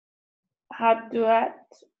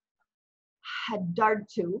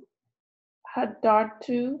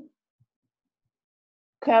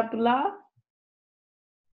قبل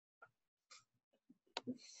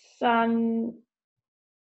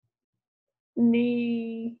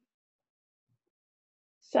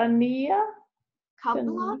ثانية.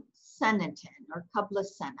 قبل سنة or قبل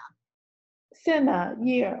سنة. سنة.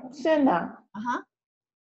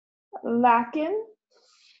 لكن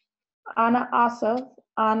أنا آسف.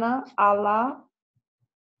 أنا على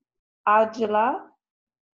عجلة.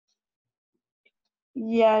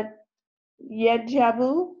 يجب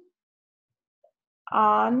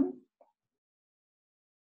an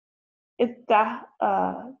اذهب.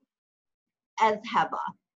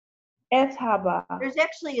 There's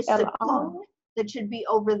actually a sukun that should be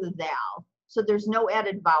over the thou, so there's no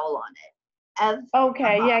added vowel on it.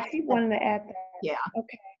 Okay, yeah, I keep wanting to add that. Yeah.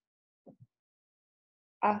 Okay.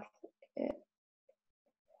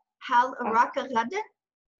 هل أراك غدا؟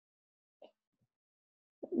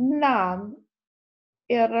 نعم.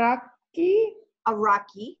 أراكي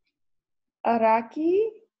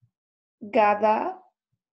غدا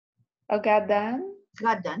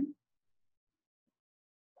غدا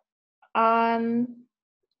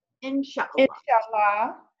إن شاء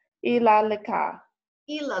الله إلى اللقاء.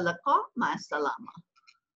 إلى اللقاء مع السلامة.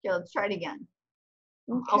 Okay, let's try it again.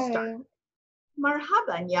 Okay. I'll start.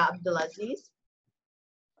 مرحبا يا عبد العزيز.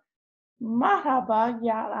 مرحبا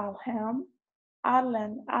يا ألهام.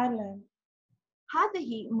 أهلا.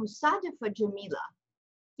 هذه مصادفة جميلة.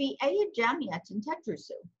 في أي جامعة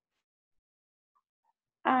تدرس؟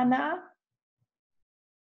 أنا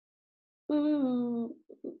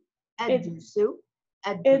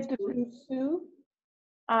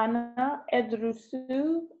أدرس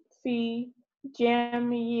في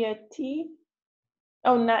جامعتي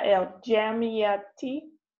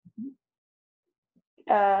جامعتي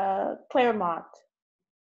كليرمونت.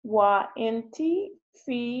 وأنت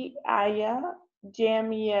في أي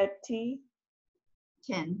جامعتي؟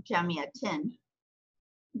 جامعة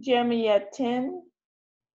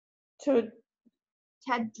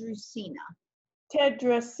تدرسين.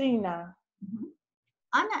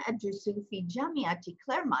 أنا أدرس في جامعة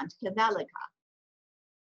كليرمونت كذلك.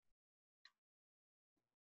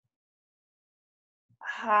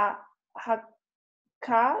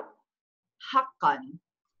 حقا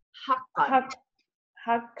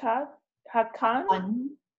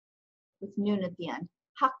with noon at the end.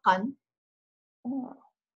 حقا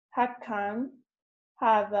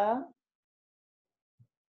هذا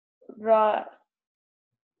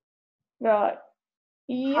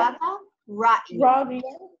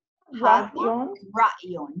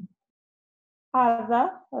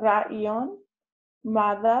رأي.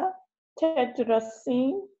 ماذا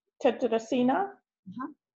تدرسين؟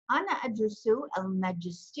 أنا أدرس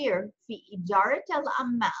الماجستير في إدارة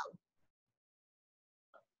الأعمال.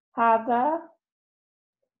 هذا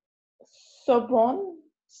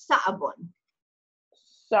صعب.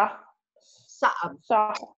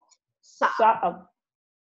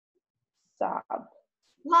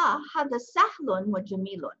 لا، هذا سهل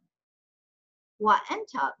وجميل.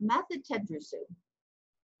 وأنت ماذا تدرس؟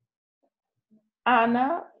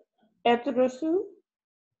 أنا أدرس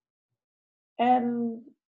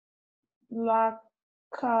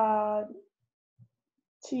الاقتصاد.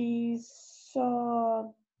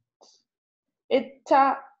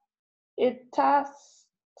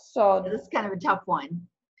 This is kind of a tough one.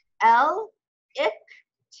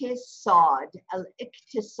 الاقتصاد.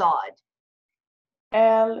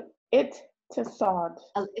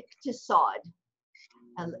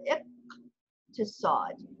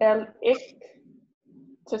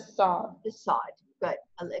 Good.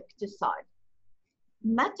 الاقتصاد.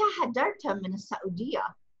 متى هاجرت من السعودية؟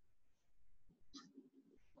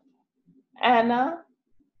 أنا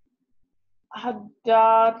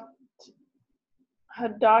هاجرت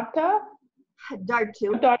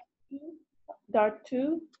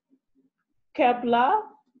قبل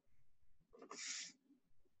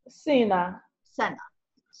سنة.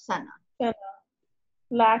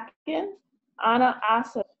 لكن أنا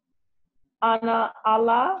آسف. أنا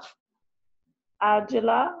على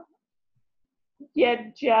عجلة.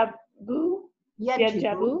 يجب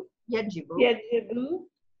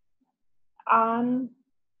أن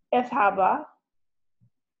أذهب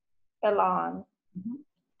الآن.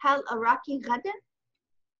 هل أراك غدا؟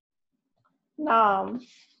 نعم.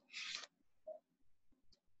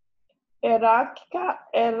 أراك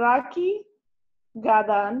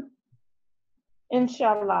غدا إن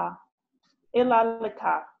شاء الله. إلى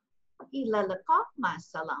اللقاء. مع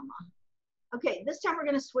السلامة. Okay, this time we're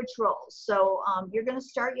going to switch roles. So you're going to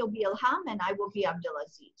start, you'll be Ilham, and I will be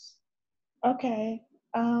Abdulaziz. Okay.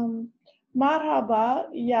 مرحبا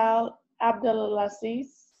يا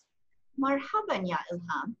Abdulaziz. مرحبا يا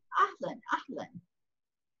إلهام. أهلا.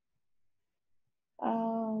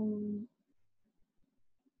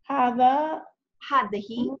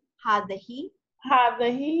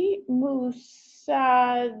 هذه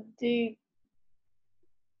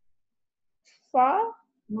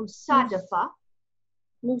مصادفة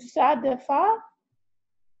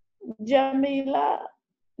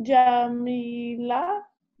جميلة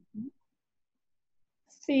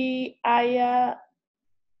في أي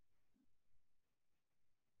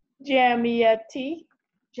Jamiyati.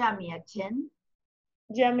 Jamiatin.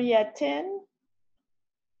 Jamiyatin.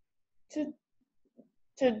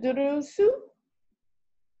 Tadrusu.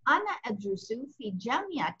 أنا أدرس في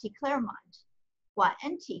جامعة كليرمونت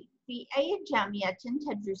وأنتِ في أي جامعة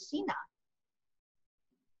تدرسين؟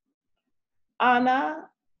 أنا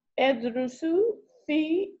أدرس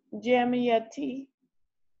في جامعة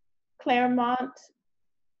كليرمونت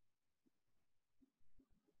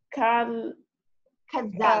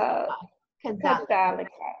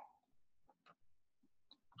كذلك.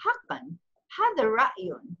 حقا هذا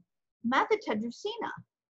رأي. ماذا تدرسين؟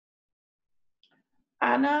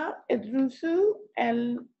 أنا أدرس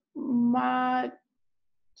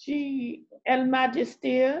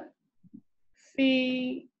الماجستير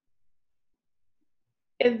في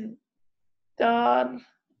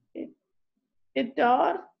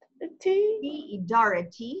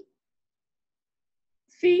إدارتي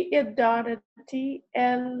في إدارة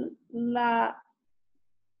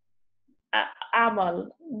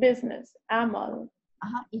العمل business عمل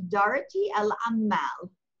إدارتي الأعمال.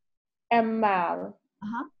 أعمال.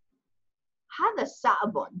 هذا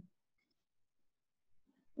صعب.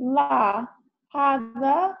 لا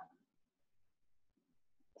هذا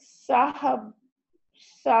سهل.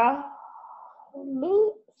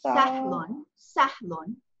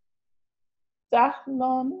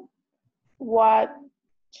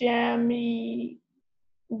 جميل.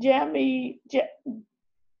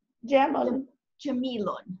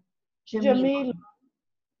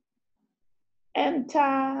 أنت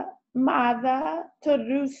ماذا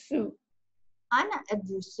تدرس؟ أنا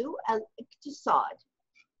أدرس الاقتصاد.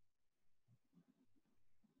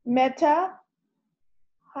 متى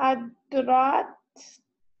حضرت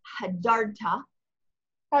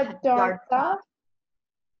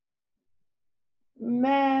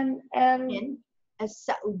من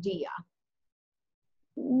السعودية.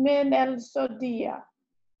 من السعودية.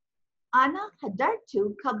 أنا حضرت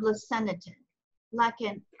قبل سنة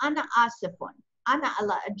لكن أنا آسف. أنا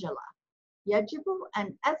على عجلة. يجب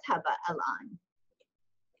أن أذهب الآن.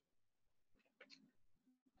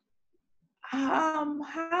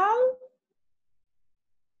 هل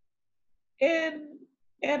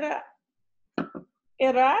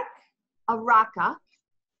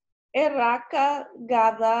إراك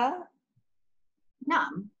غدا؟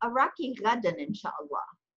 نعم أراكي غدا إن شاء الله.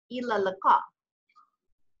 إلى اللقاء.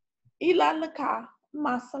 إلى اللقاء.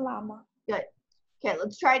 مع السلامة. Good. Okay,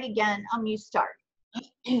 let's try it again. You start.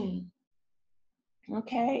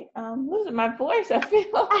 Okay, losing my voice, I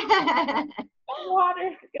feel.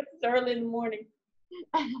 Water, because it's early in the morning.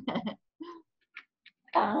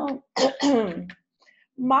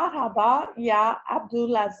 مرحبا يا عبد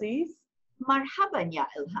العزيز. مرحبا يا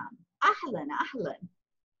إلهام. أهلا أهلا.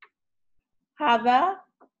 هذه.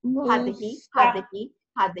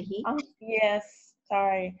 Yes,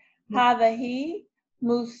 sorry. هذه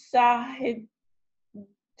مصادفة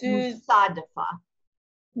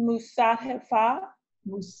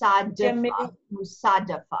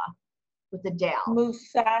with the dal.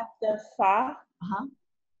 مصادفة.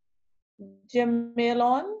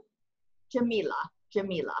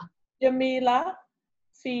 جميلة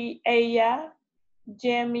في أي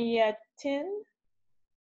جامعة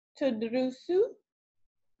تدرس؟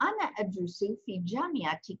 أنا أدرس في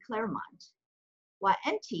جامعة كليرمونت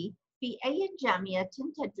وأنتِ في أي جامعة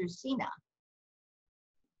تدرسين؟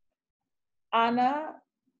 أنا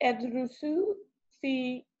أدرس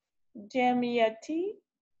في جامعة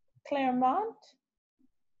كليرمونت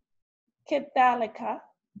كذلك.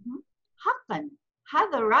 حقا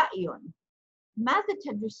هذا رأي. ماذا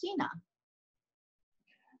تدرسين؟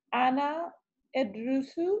 أنا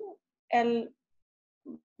أدرس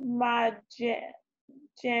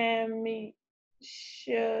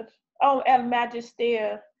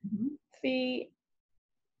الماجستير في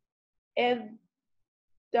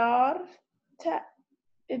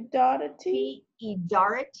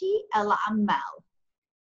إدارتي الأعمال.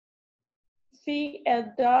 في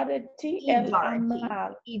إدارتي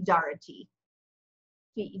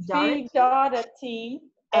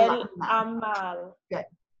الأعمال. Good.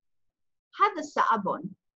 هذا صعب.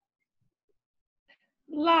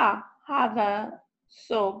 لا هذا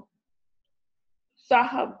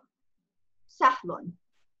سهل.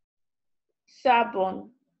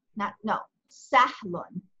 No. سهل.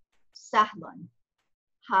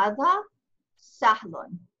 هذا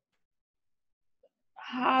سهل.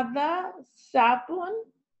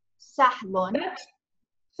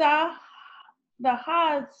 The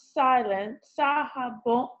ha is silent.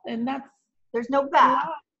 Sahabon, and that's there's no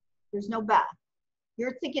ba.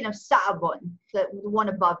 You're thinking of sa'abun, the one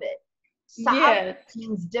above it. Sa'ab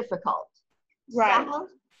means difficult. Right. Sahal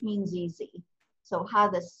means easy. So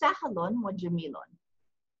هذا سهل وجميل.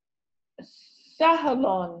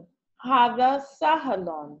 سهل. هذا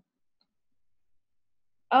سهل.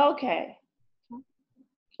 Okay.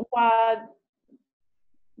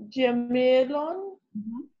 وجميل.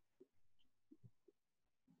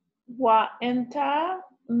 وأنت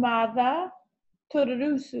ماذا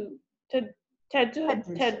تدرس؟ تدرس.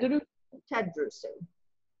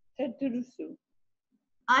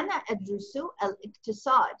 أنا أدرس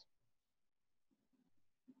الاقتصاد.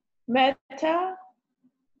 متى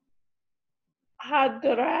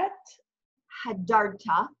حضرت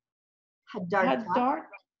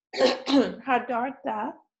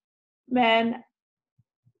من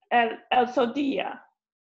السعودية؟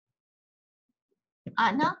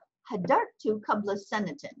 أنا حضرت قبل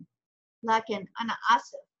سنة، لكن أنا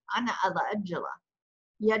آسف، أنا على عجلة،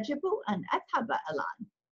 يجب أن أذهب الآن.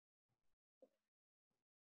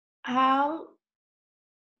 هل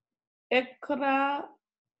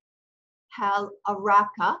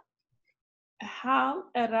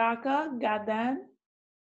أراك غدا؟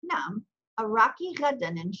 نعم، أراك غدا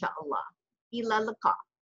إن شاء الله. إلى اللقاء.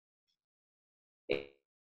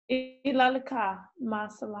 إلى اللقاء. مع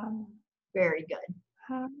السلامة. Very good.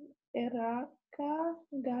 هل أراك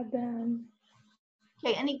غدا؟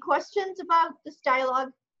 Okay, any questions about this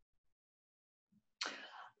dialogue?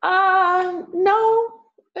 No,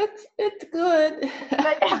 it's good.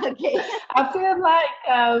 Okay. I feel like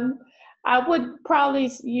I would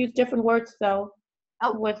probably use different words though.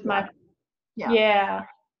 Oh, with yeah. my yeah.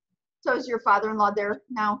 So is your father-in-law there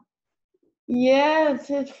now? Yes,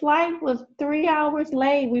 his flight was 3 hours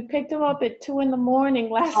late. We picked him up at 2 in the morning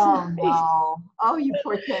last night. No. Oh, you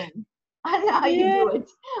poor thing. I know how you do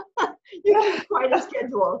it. You keep quite a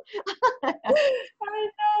schedule. I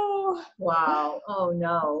know. Wow. Oh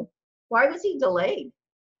no. Why was he delayed?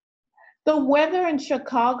 The weather in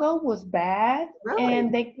Chicago was bad. Really?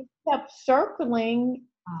 And they kept circling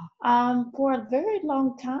for a very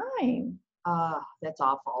long time. That's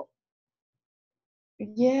awful.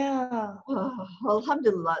 Yeah. Well,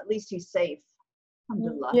 alhamdulillah, at least he's safe.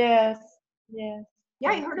 Alhamdulillah. Yes. Yes.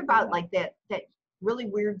 Yeah, I heard about like that really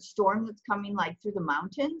weird storm that's coming like through the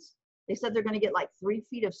mountains. They said they're going to get like 3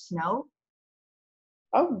 feet of snow.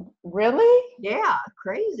 Oh, really? Yeah,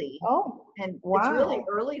 crazy. Oh, and wow. It's really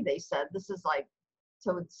early, they said. This is like,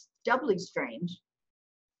 so it's doubly strange.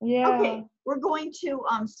 Yeah. Okay, we're going to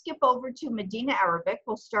skip over to Madinah Arabic.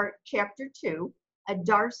 We'll start chapter 2,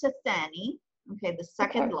 Ad-Dars Ath-Thani, okay, the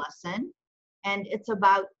second lesson, and it's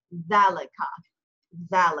about dhalika.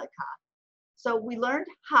 So we learned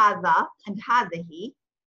hadha and hadahi.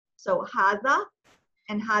 So hadha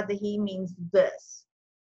and hadahi means this.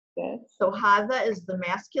 Yes. So hadha is the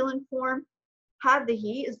masculine form,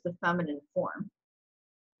 hadahi is the feminine form.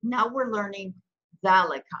 Now we're learning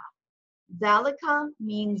dhalika. Dhalika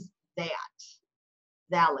means that.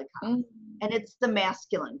 Dhalika. And it's the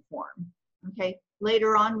masculine form. Okay.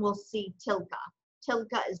 Later on we'll see tilka.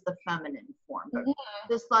 Tilka is the feminine form. But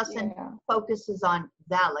this lesson focuses on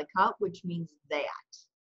dhalika, which means that.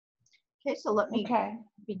 Okay, so let me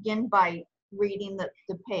begin by reading the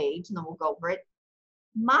page and then we'll go over it.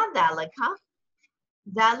 Ma dhalika,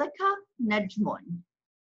 dhalika najmun.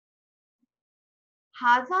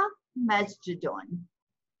 Hadha masjidun.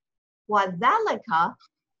 Wa dhalika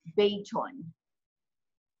baytun.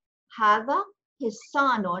 Hadha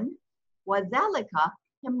hisanun. Wa dhalika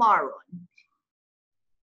himarun.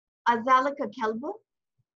 أذلك كلب؟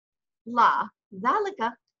 لا،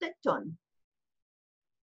 ذلك قط.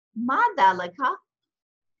 ما ذلك؟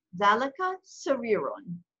 ذلك سرير.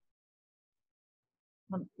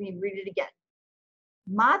 Let me read it again.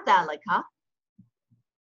 ما ذلك؟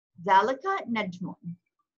 ذلك نجم.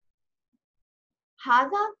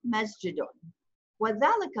 هذا مسجد.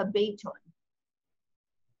 وذلك بيت.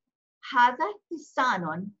 هذا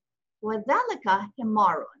حصان. وذلك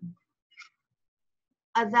حمار.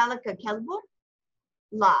 أذلك كلب؟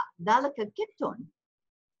 لا، ذلك قط.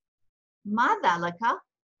 ما ذلك؟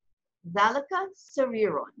 ذلك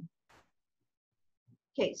سرير.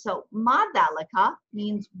 Okay, so ma dhalika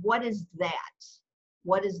means what is that?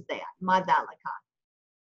 What is that? Ma dhalika.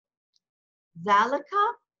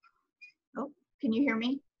 Dhalika, oh, can you hear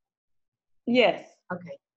me? Yes.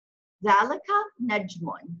 Okay. Dhalika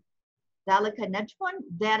najmun. Dhalika najmun,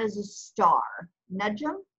 that is a star.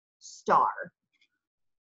 Najm, star.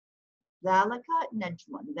 Dhalika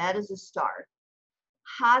najmun, that is a star.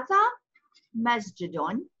 Hadha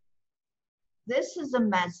masjidun, this is a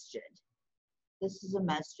masjid. This is a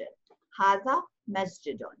masjid. Hadha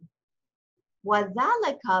masjidun. Wa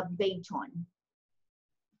dhalika baytun,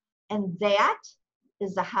 and that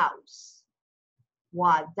is a house.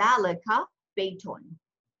 وذلك بيت.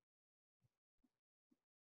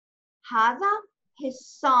 هذا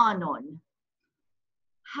حصان.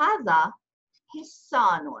 هذا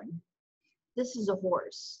حصان. This is a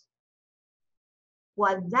horse.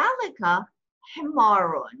 وذلك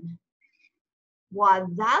حمار.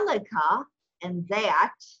 وذلك, and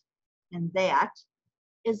that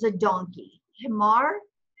is a donkey. حمار,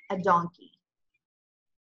 a donkey.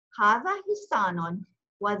 هذا حصان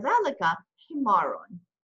وذلك حمار.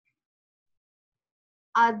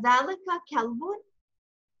 أذلك كلب.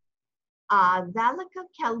 أذلك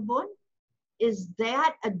كلب, is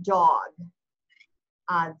that a dog?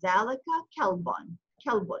 أذلك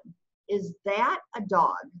كلب, is that a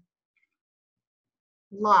dog?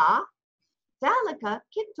 لا, ذلك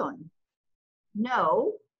كت.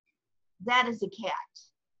 No, that is a cat.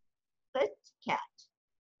 That's cat.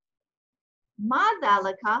 ما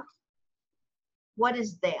ذلك, what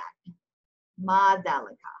is that? ما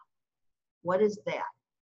ذلك, what is that?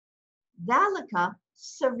 ذلك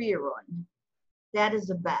سرير, that is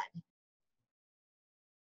a bed.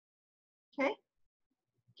 Okay?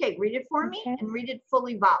 Okay, read it for me and read it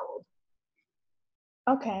fully voweled.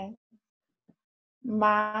 Okay.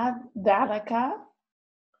 Ma ذلك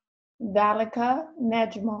ذلك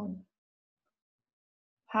نجم.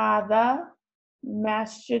 هذا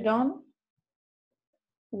مسجد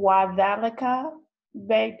وذلك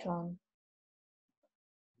بيت.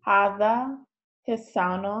 هذا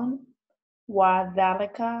حصان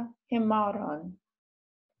وذلك حمار.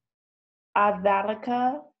 أذلك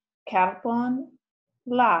كلب؟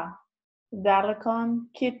 لا، ذلك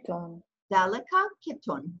كت. ذلك كت.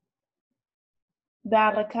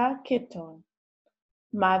 ذلك كت.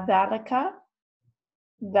 ما ذلك؟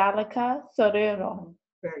 ذلك سرير.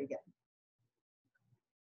 Very good.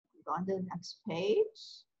 Go on to the next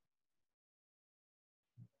page.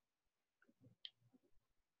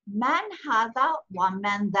 من هذا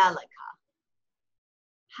ومن ذلك؟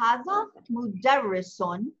 هذا مدرس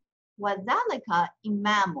وذلك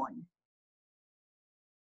إمام.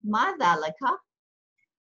 ما ذلك؟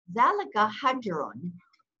 ذلك حجر.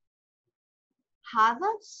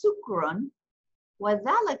 هذا سكر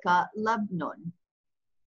وذلك لبن.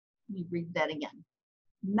 Let me read that again.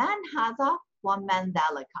 من هذا ومن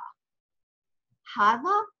ذلك؟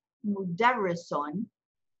 هذا مدرس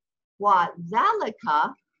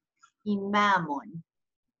وذلك إمام.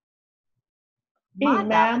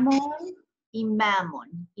 Imam.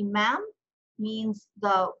 Imam means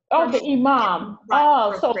the. Oh, the imam.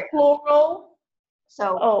 Right, so prayer. plural.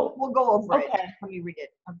 So we'll go over it. Okay. Let me read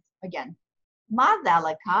it again. Ma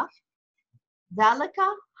dhalika,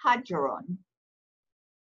 dhalika hajrun,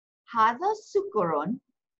 hadha sukurun,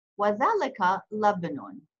 wa dhalika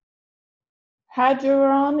labanun.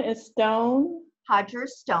 Hajrun is stone. Hajar,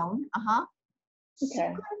 stone.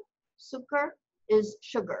 Okay. Sukar is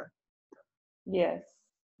sugar. Yes.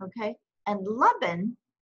 Okay. And laban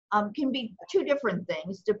can be two different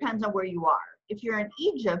things, depends on where you are. If you're in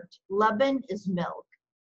Egypt, laban is milk.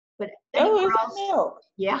 But anywhere else, milk.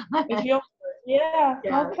 Yeah. Yeah.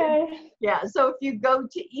 Okay. Yeah. So if you go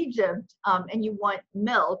to Egypt and you want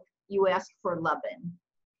milk, you ask for laban.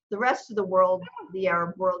 The rest of the world, the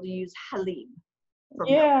Arab world, you use halib for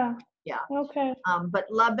milk. Yeah. Okay. But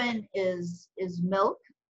laban is milk,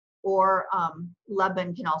 or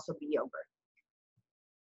laban can also be yogurt.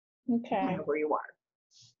 Okay. Depending on where you are.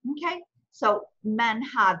 Okay. So man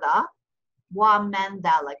hada wa man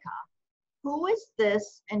dhalika. Who is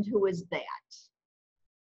this and who is that?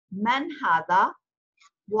 Man hada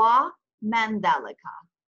wa man dhalika.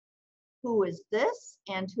 Who is this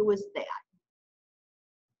and who is that?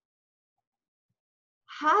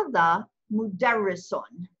 Hada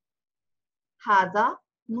mudarrisun. Hada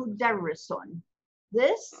mudarrisun.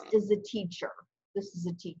 This is a teacher. This is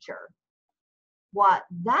a teacher. Wa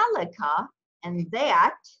dhalika, and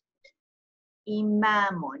that,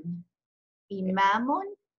 imamun. Imamun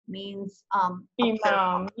means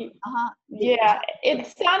Imam. Yeah, it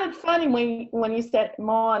sounded funny when you said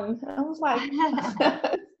mon. I was like,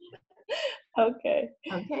 okay.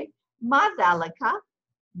 Okay. Ma dhalika,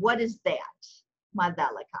 what is that? Ma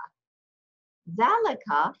dhalika.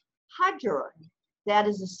 Dhalika hajrun, that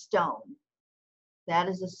is a stone. That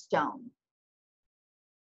is a stone.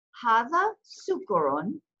 Hadha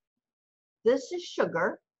sukurun, this is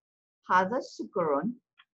sugar. Hadha sukurun.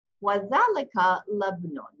 Wadhalika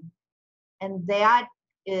labnun, and that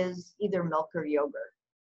is either milk or yogurt.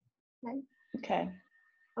 Okay. Okay.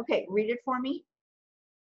 Okay, read it for me.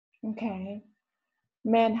 Okay.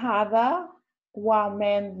 Men hadha wa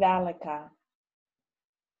men dhalika.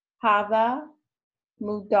 Hadha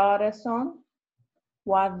mudarasun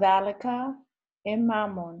wa dhalika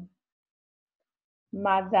imamun.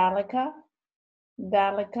 Ma dhalika,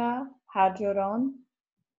 dhalika hajaron.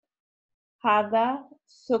 Hada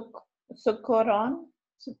sukuron,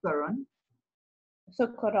 Sukaron.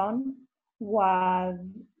 sukuron. Wa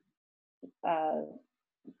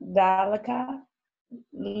dhalika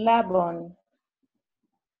labon.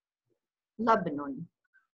 Lebanon.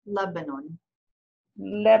 Lebanon.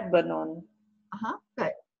 Lebanon.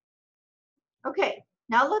 Good. Okay,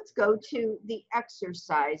 now let's go to the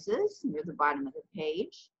exercises near the bottom of the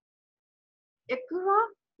page. Ikra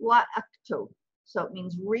wa aktub. So it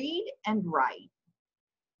means read and write.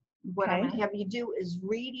 What I'm going to have you do is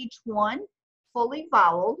read each one fully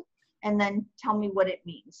voweled and then tell me what it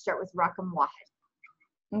means. Start with Rakam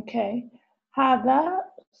Wahid. Okay. Hada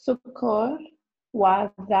sukur wa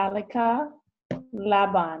dhalika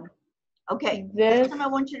laban. Okay, this time I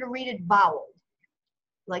want you to read it voweled,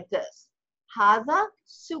 like this. Hada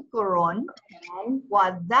sukurun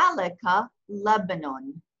wa dhalika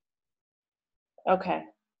Lebanon. Okay.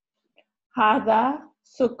 Hada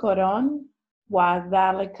sukurun wa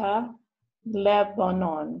dhalika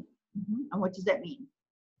Lebanon. And what does that mean?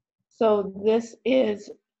 So this is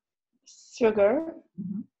sugar,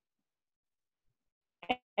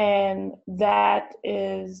 and that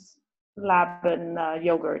is Laban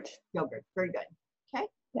yogurt. Yogurt, very good. Okay,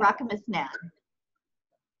 Rakam Isnan.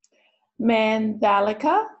 Man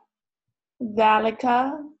dhalika,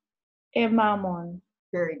 dhalika imamun.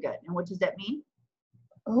 Very good. And what does that mean?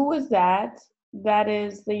 Who is that? That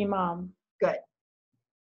is the imam. Good.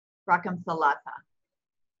 Rakam Thalatha.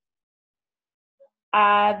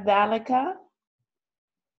 Dhalika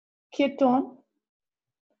kitun,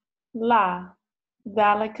 la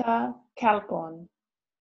dhalika kalpon.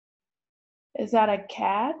 Is that a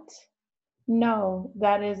cat? No,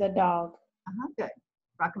 that is a dog. Good.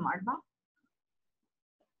 Rakam Arba.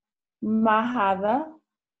 Mahada,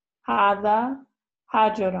 hada,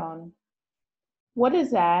 hajaron. What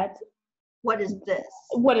is that? What is this?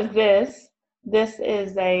 What is this? This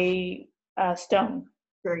is a stone.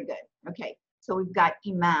 Very good. Okay, so we've got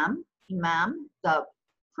Imam, the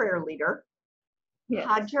prayer leader. Yes.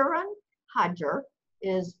 Hajar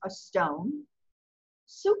is a stone.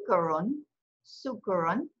 Sukarun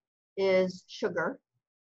is sugar.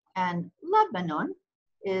 And Lebanon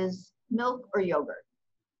is milk or yogurt.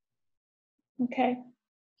 Okay.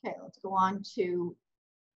 Okay, let's go on to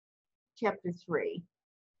chapter 3.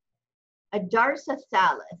 Adars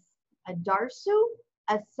Athalith. Adarsu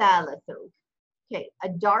Athalithu. Okay,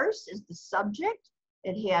 Adars is the subject.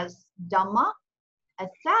 It has Dhamma.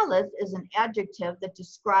 Athalith is an adjective that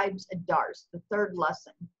describes Adars, the third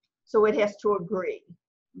lesson. So it has to agree.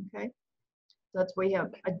 Okay, so that's why we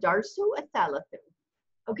have Adarsu Athalithu.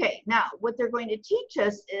 Okay, now what they're going to teach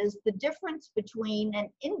us is the difference between an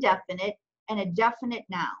indefinite and a definite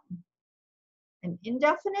noun. An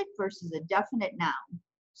indefinite versus a definite noun.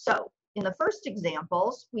 So in the first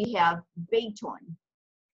examples, we have Beiton.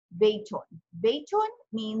 Beiton. Beiton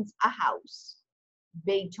means a house.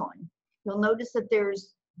 Beiton. You'll notice that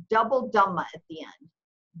there's double Dhamma at the end.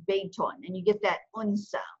 Beiton, and you get that un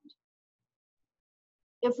sound.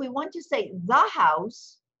 If we want to say the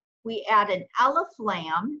house, we add an aleph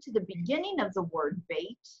lam to the beginning of the word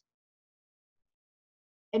bait,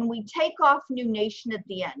 and we take off nunation at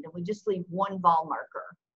the end, and we just leave one vowel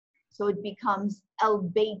marker. So it becomes el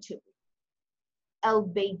beitu. El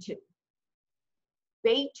beitu.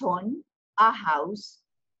 Beitun, a house.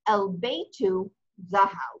 El beitu, the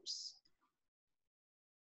house.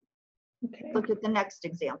 Okay. Look at the next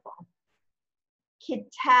example.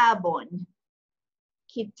 Kitabun.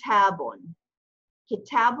 Kitabun.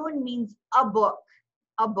 Kitabun means a book,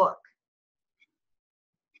 a book.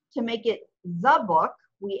 To make it the book,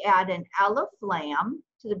 we add an aleph lam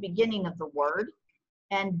to the beginning of the word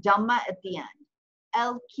and dhamma at the end.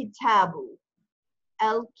 El kitabu.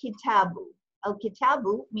 El kitabu. El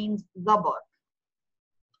kitabu means the book.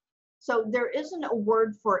 So there isn't a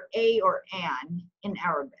word for a or an in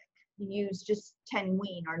Arabic. You use just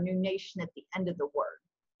tanween or nunation at the end of the word.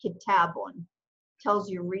 Kitabun tells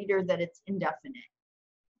your reader that it's indefinite.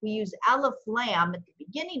 We use aleph lam at the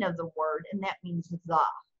beginning of the word, and that means the.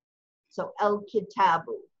 So el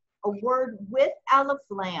kitabu. A word with aleph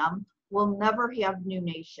lam will never have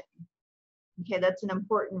nunation. Okay, that's an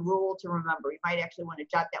important rule to remember. You might actually want to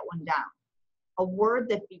jot that one down. A word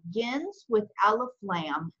that begins with aleph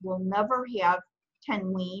lam will never have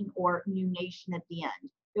tanween or nunation at the end.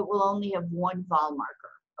 It will only have one vowel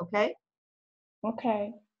marker. Okay?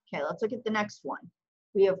 Okay. Okay, let's look at the next one.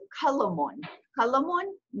 We have kalamun. Kalamun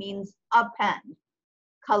means a pen.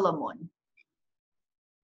 Kalamun.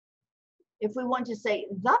 If we want to say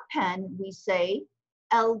the pen, we say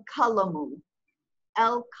el-kalamu,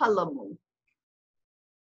 el-kalamu.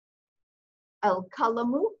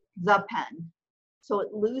 El-kalamu, the pen. So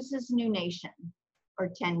it loses nunation or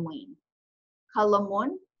tenween.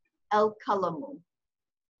 Kalamun, el-kalamu.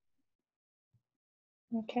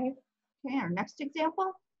 Okay. Okay, our next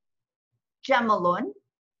example. Gemalun,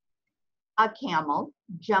 a camel,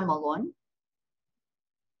 gemalun.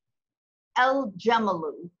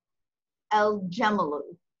 El-jemalu, el-jemalu,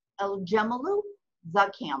 el-jemalu,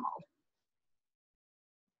 the camel.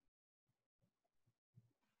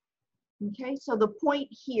 Okay, so the point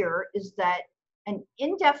here is that an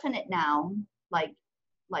indefinite noun, like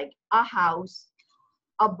a house,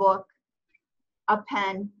 a book, a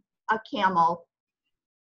pen, a camel,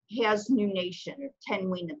 has nunation or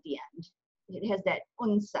tenween at the end. It has that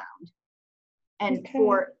un sound. And Okay.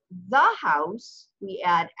 for the house, we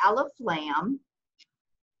add aleph lam.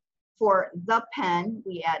 For the pen,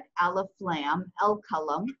 we add aleph lam, el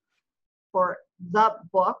kalam. For the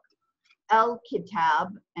book, el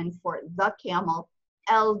kitab. And for the camel,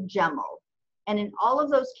 el jemal. And in all of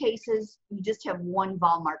those cases, you just have one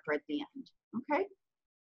vowel marker at the end. Okay?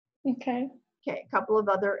 Okay. Okay, a couple of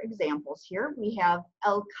other examples here. We have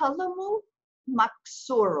el kalamu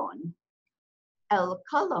maksurun. El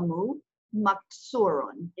kalamu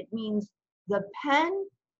maksurun. It means the pen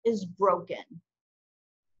is broken.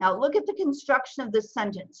 Now look at the construction of this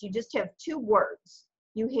sentence. You just have two words.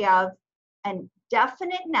 You have an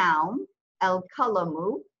definite noun, el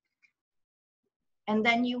kalamu, and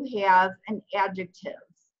then you have an adjective.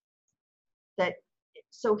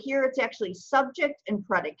 So here it's actually subject and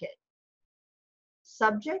predicate.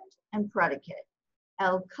 Subject and predicate.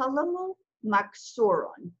 El kalamu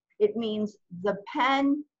maksurun. It means the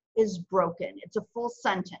pen is broken. It's a full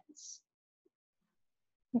sentence.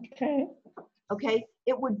 Okay. Okay,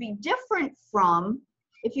 it would be different from,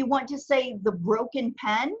 if you want to say the broken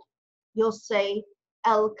pen, you'll say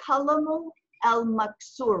el kalamu el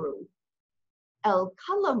maksuru. El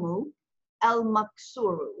kalamu el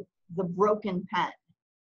maksuru, the broken pen.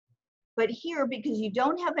 But here, because you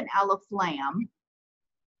don't have an aleph lam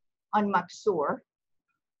on maksur,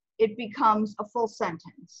 it becomes a full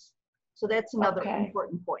sentence. So that's another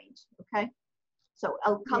important point, okay? So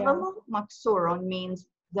el kalamu maksurun means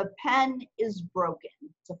the pen is broken.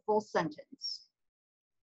 It's a full sentence.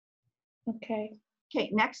 Okay. Okay,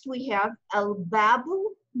 next we have el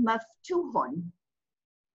babu maftuhun.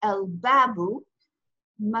 El babu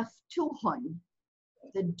maftuhun.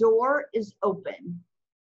 The door is open.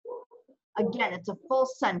 Again, it's a full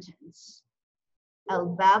sentence. El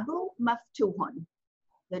babu maftuhun.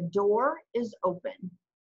 The door is open.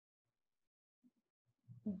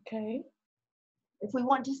 Okay. If we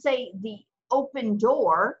want to say the open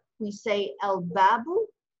door, we say el babu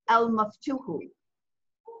el maftuhu.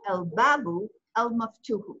 El babu el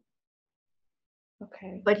maftuhu.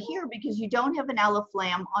 Okay. But here, because you don't have an aleph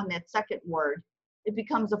lam on that second word, it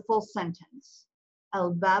becomes a full sentence.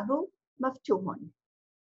 El babu maftuhun.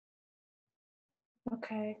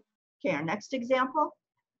 Okay. Okay, our next example.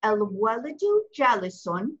 El walidu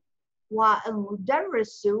jalisun wa el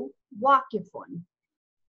mudarrisu waqifun.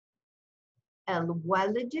 El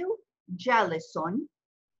walidu jalisun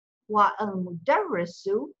wa el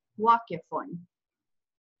mudarrisu waqifun.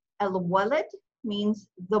 El walid means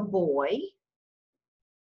the boy.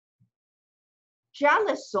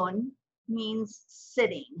 Jalisun means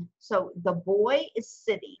sitting. So the boy is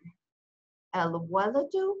sitting. El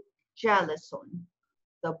walidu jalisun.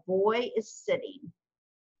 The boy is sitting.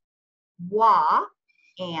 Wa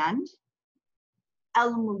and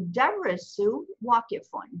el mudarrisu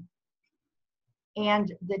waqifun.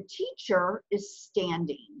 And the teacher is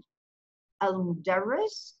standing. El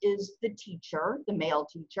mudarris is the teacher, the male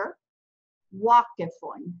teacher.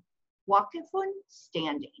 Waqifun. Waqifun,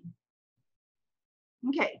 standing.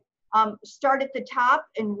 Okay, start at the top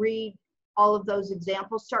and read all of those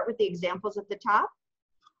examples. Start with the examples at the top.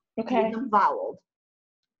 Okay. Read them voweled.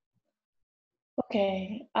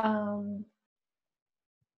 Okay.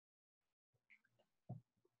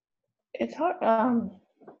 It's hard.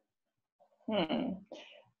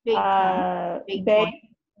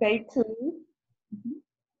 Beitu.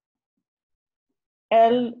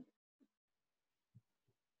 El.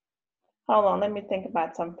 Hold on, let me think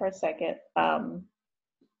about something for a second.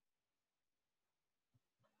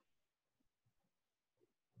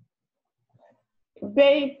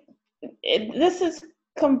 This is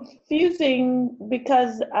confusing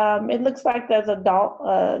because it looks like there's a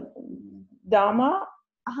dama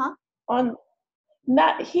on,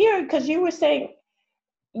 not here, because you were saying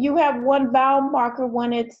you have one vowel marker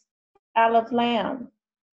when it's aleph lam.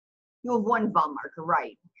 You have one vowel marker,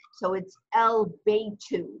 right? So it's El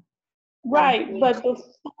Beitu. Right, but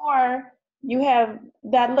before you have,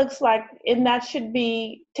 that looks like, and that should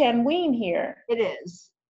be tanween here. It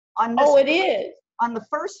is. On this, oh, it is. On the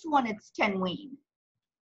first one, it's tanween,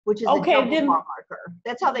 which is okay, a double vowel marker.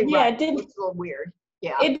 That's how they write it. It's a little weird.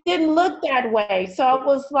 Yeah. It didn't look that way. So I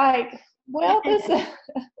was like, well, this is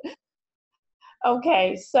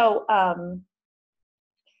okay, so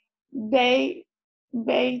Beytun.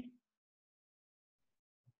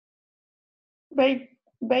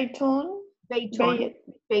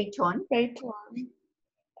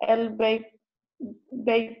 El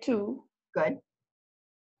Beytu. Good.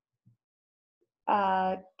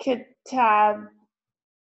 Kitabun.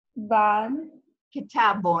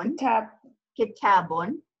 Kitabun. Kitabun.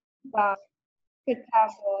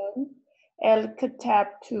 Kitabun. El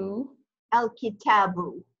Kitabtu. El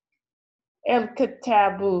Kitabu. El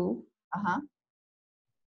Kitabu.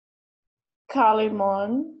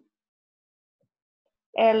 Kalimon.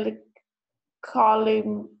 El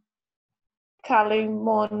Kalimonu.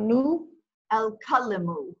 El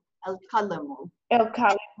Kalimu. El Kalimu. El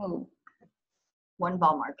Kalimu. One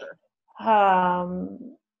vowel marker.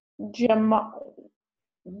 Gemelon.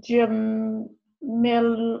 Gemelon.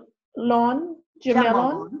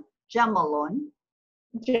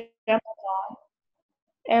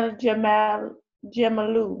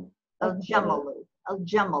 El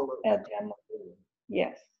Gemalu.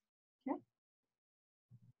 Yes. Okay.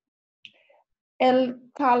 El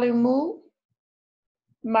Kalimu.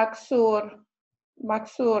 Maksuron.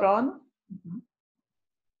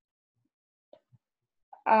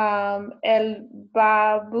 El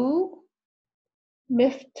Babu.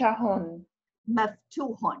 Miftahun.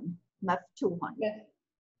 Meftuhun.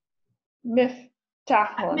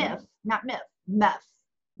 Miftahun. Not mif. Mef.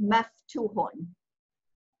 Meftuhun.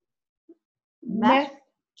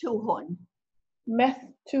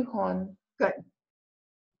 Meftuhun. Good.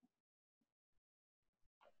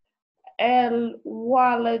 El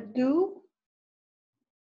Waladu.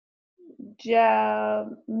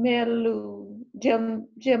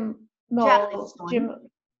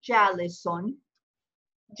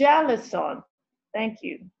 Jalison. Thank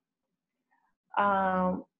you.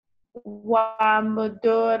 Wa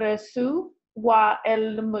Mudarasu. Wa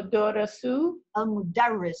El Mudarasu. El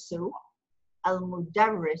Mudarisu. El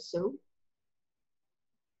Mudarisu.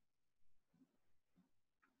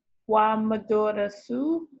 Wa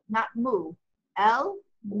Mudarasu. Not mu. El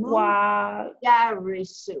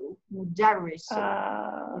Mudarisu. Mudarisu.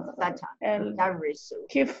 El Mudarisu.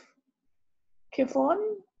 Kifon.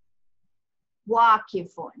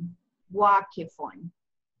 Wakifun. Wakifun.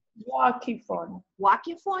 Wakifun.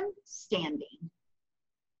 Wakifun, standing.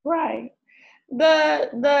 Right.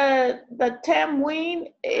 The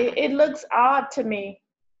tanween, it looks odd to me.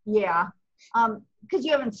 Yeah. Because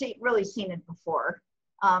you haven't really seen it before.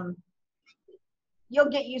 You'll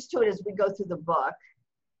get used to it as we go through the book,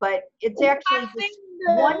 but it's actually just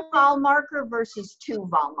one vowel marker versus two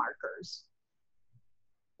vowel markers.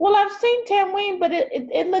 Well, I've seen tanween, but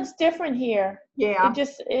it looks different here. Yeah.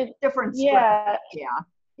 Different script.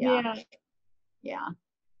 Yeah.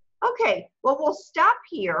 Okay. Well, we'll stop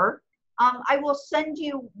here. I will send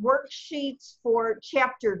you worksheets for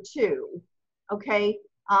chapter 2. Okay.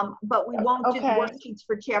 But we won't do the worksheets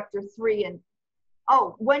for chapter 3. And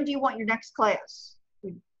when do you want your next class?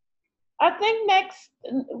 I think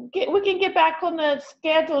we can get back on the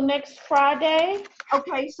schedule next Friday.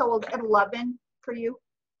 Okay. So at 11 for you.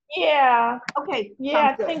 Yeah. Okay.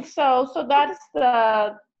 Yeah, I think so. So that's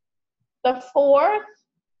the 4th,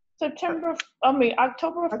 October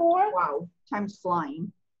 4th. Wow, time's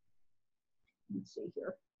flying. Let's see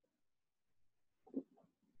here.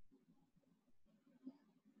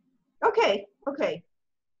 Okay.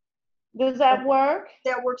 Does that work?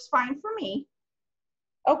 That works fine for me.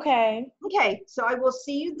 Okay. Okay, so I will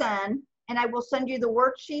see you then, and I will send you the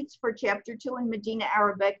worksheets for chapter 2 in Medina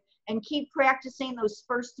Arabic, and keep practicing those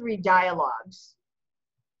first 3 dialogues.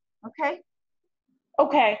 Okay?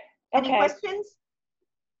 Okay. Any questions?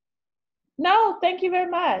 No, thank you very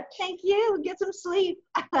much. Thank you. Get some sleep.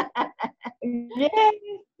 Yay.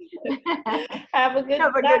 Have a good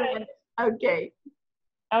one. Okay.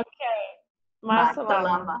 Okay. Ma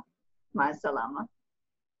salama. Ma salama.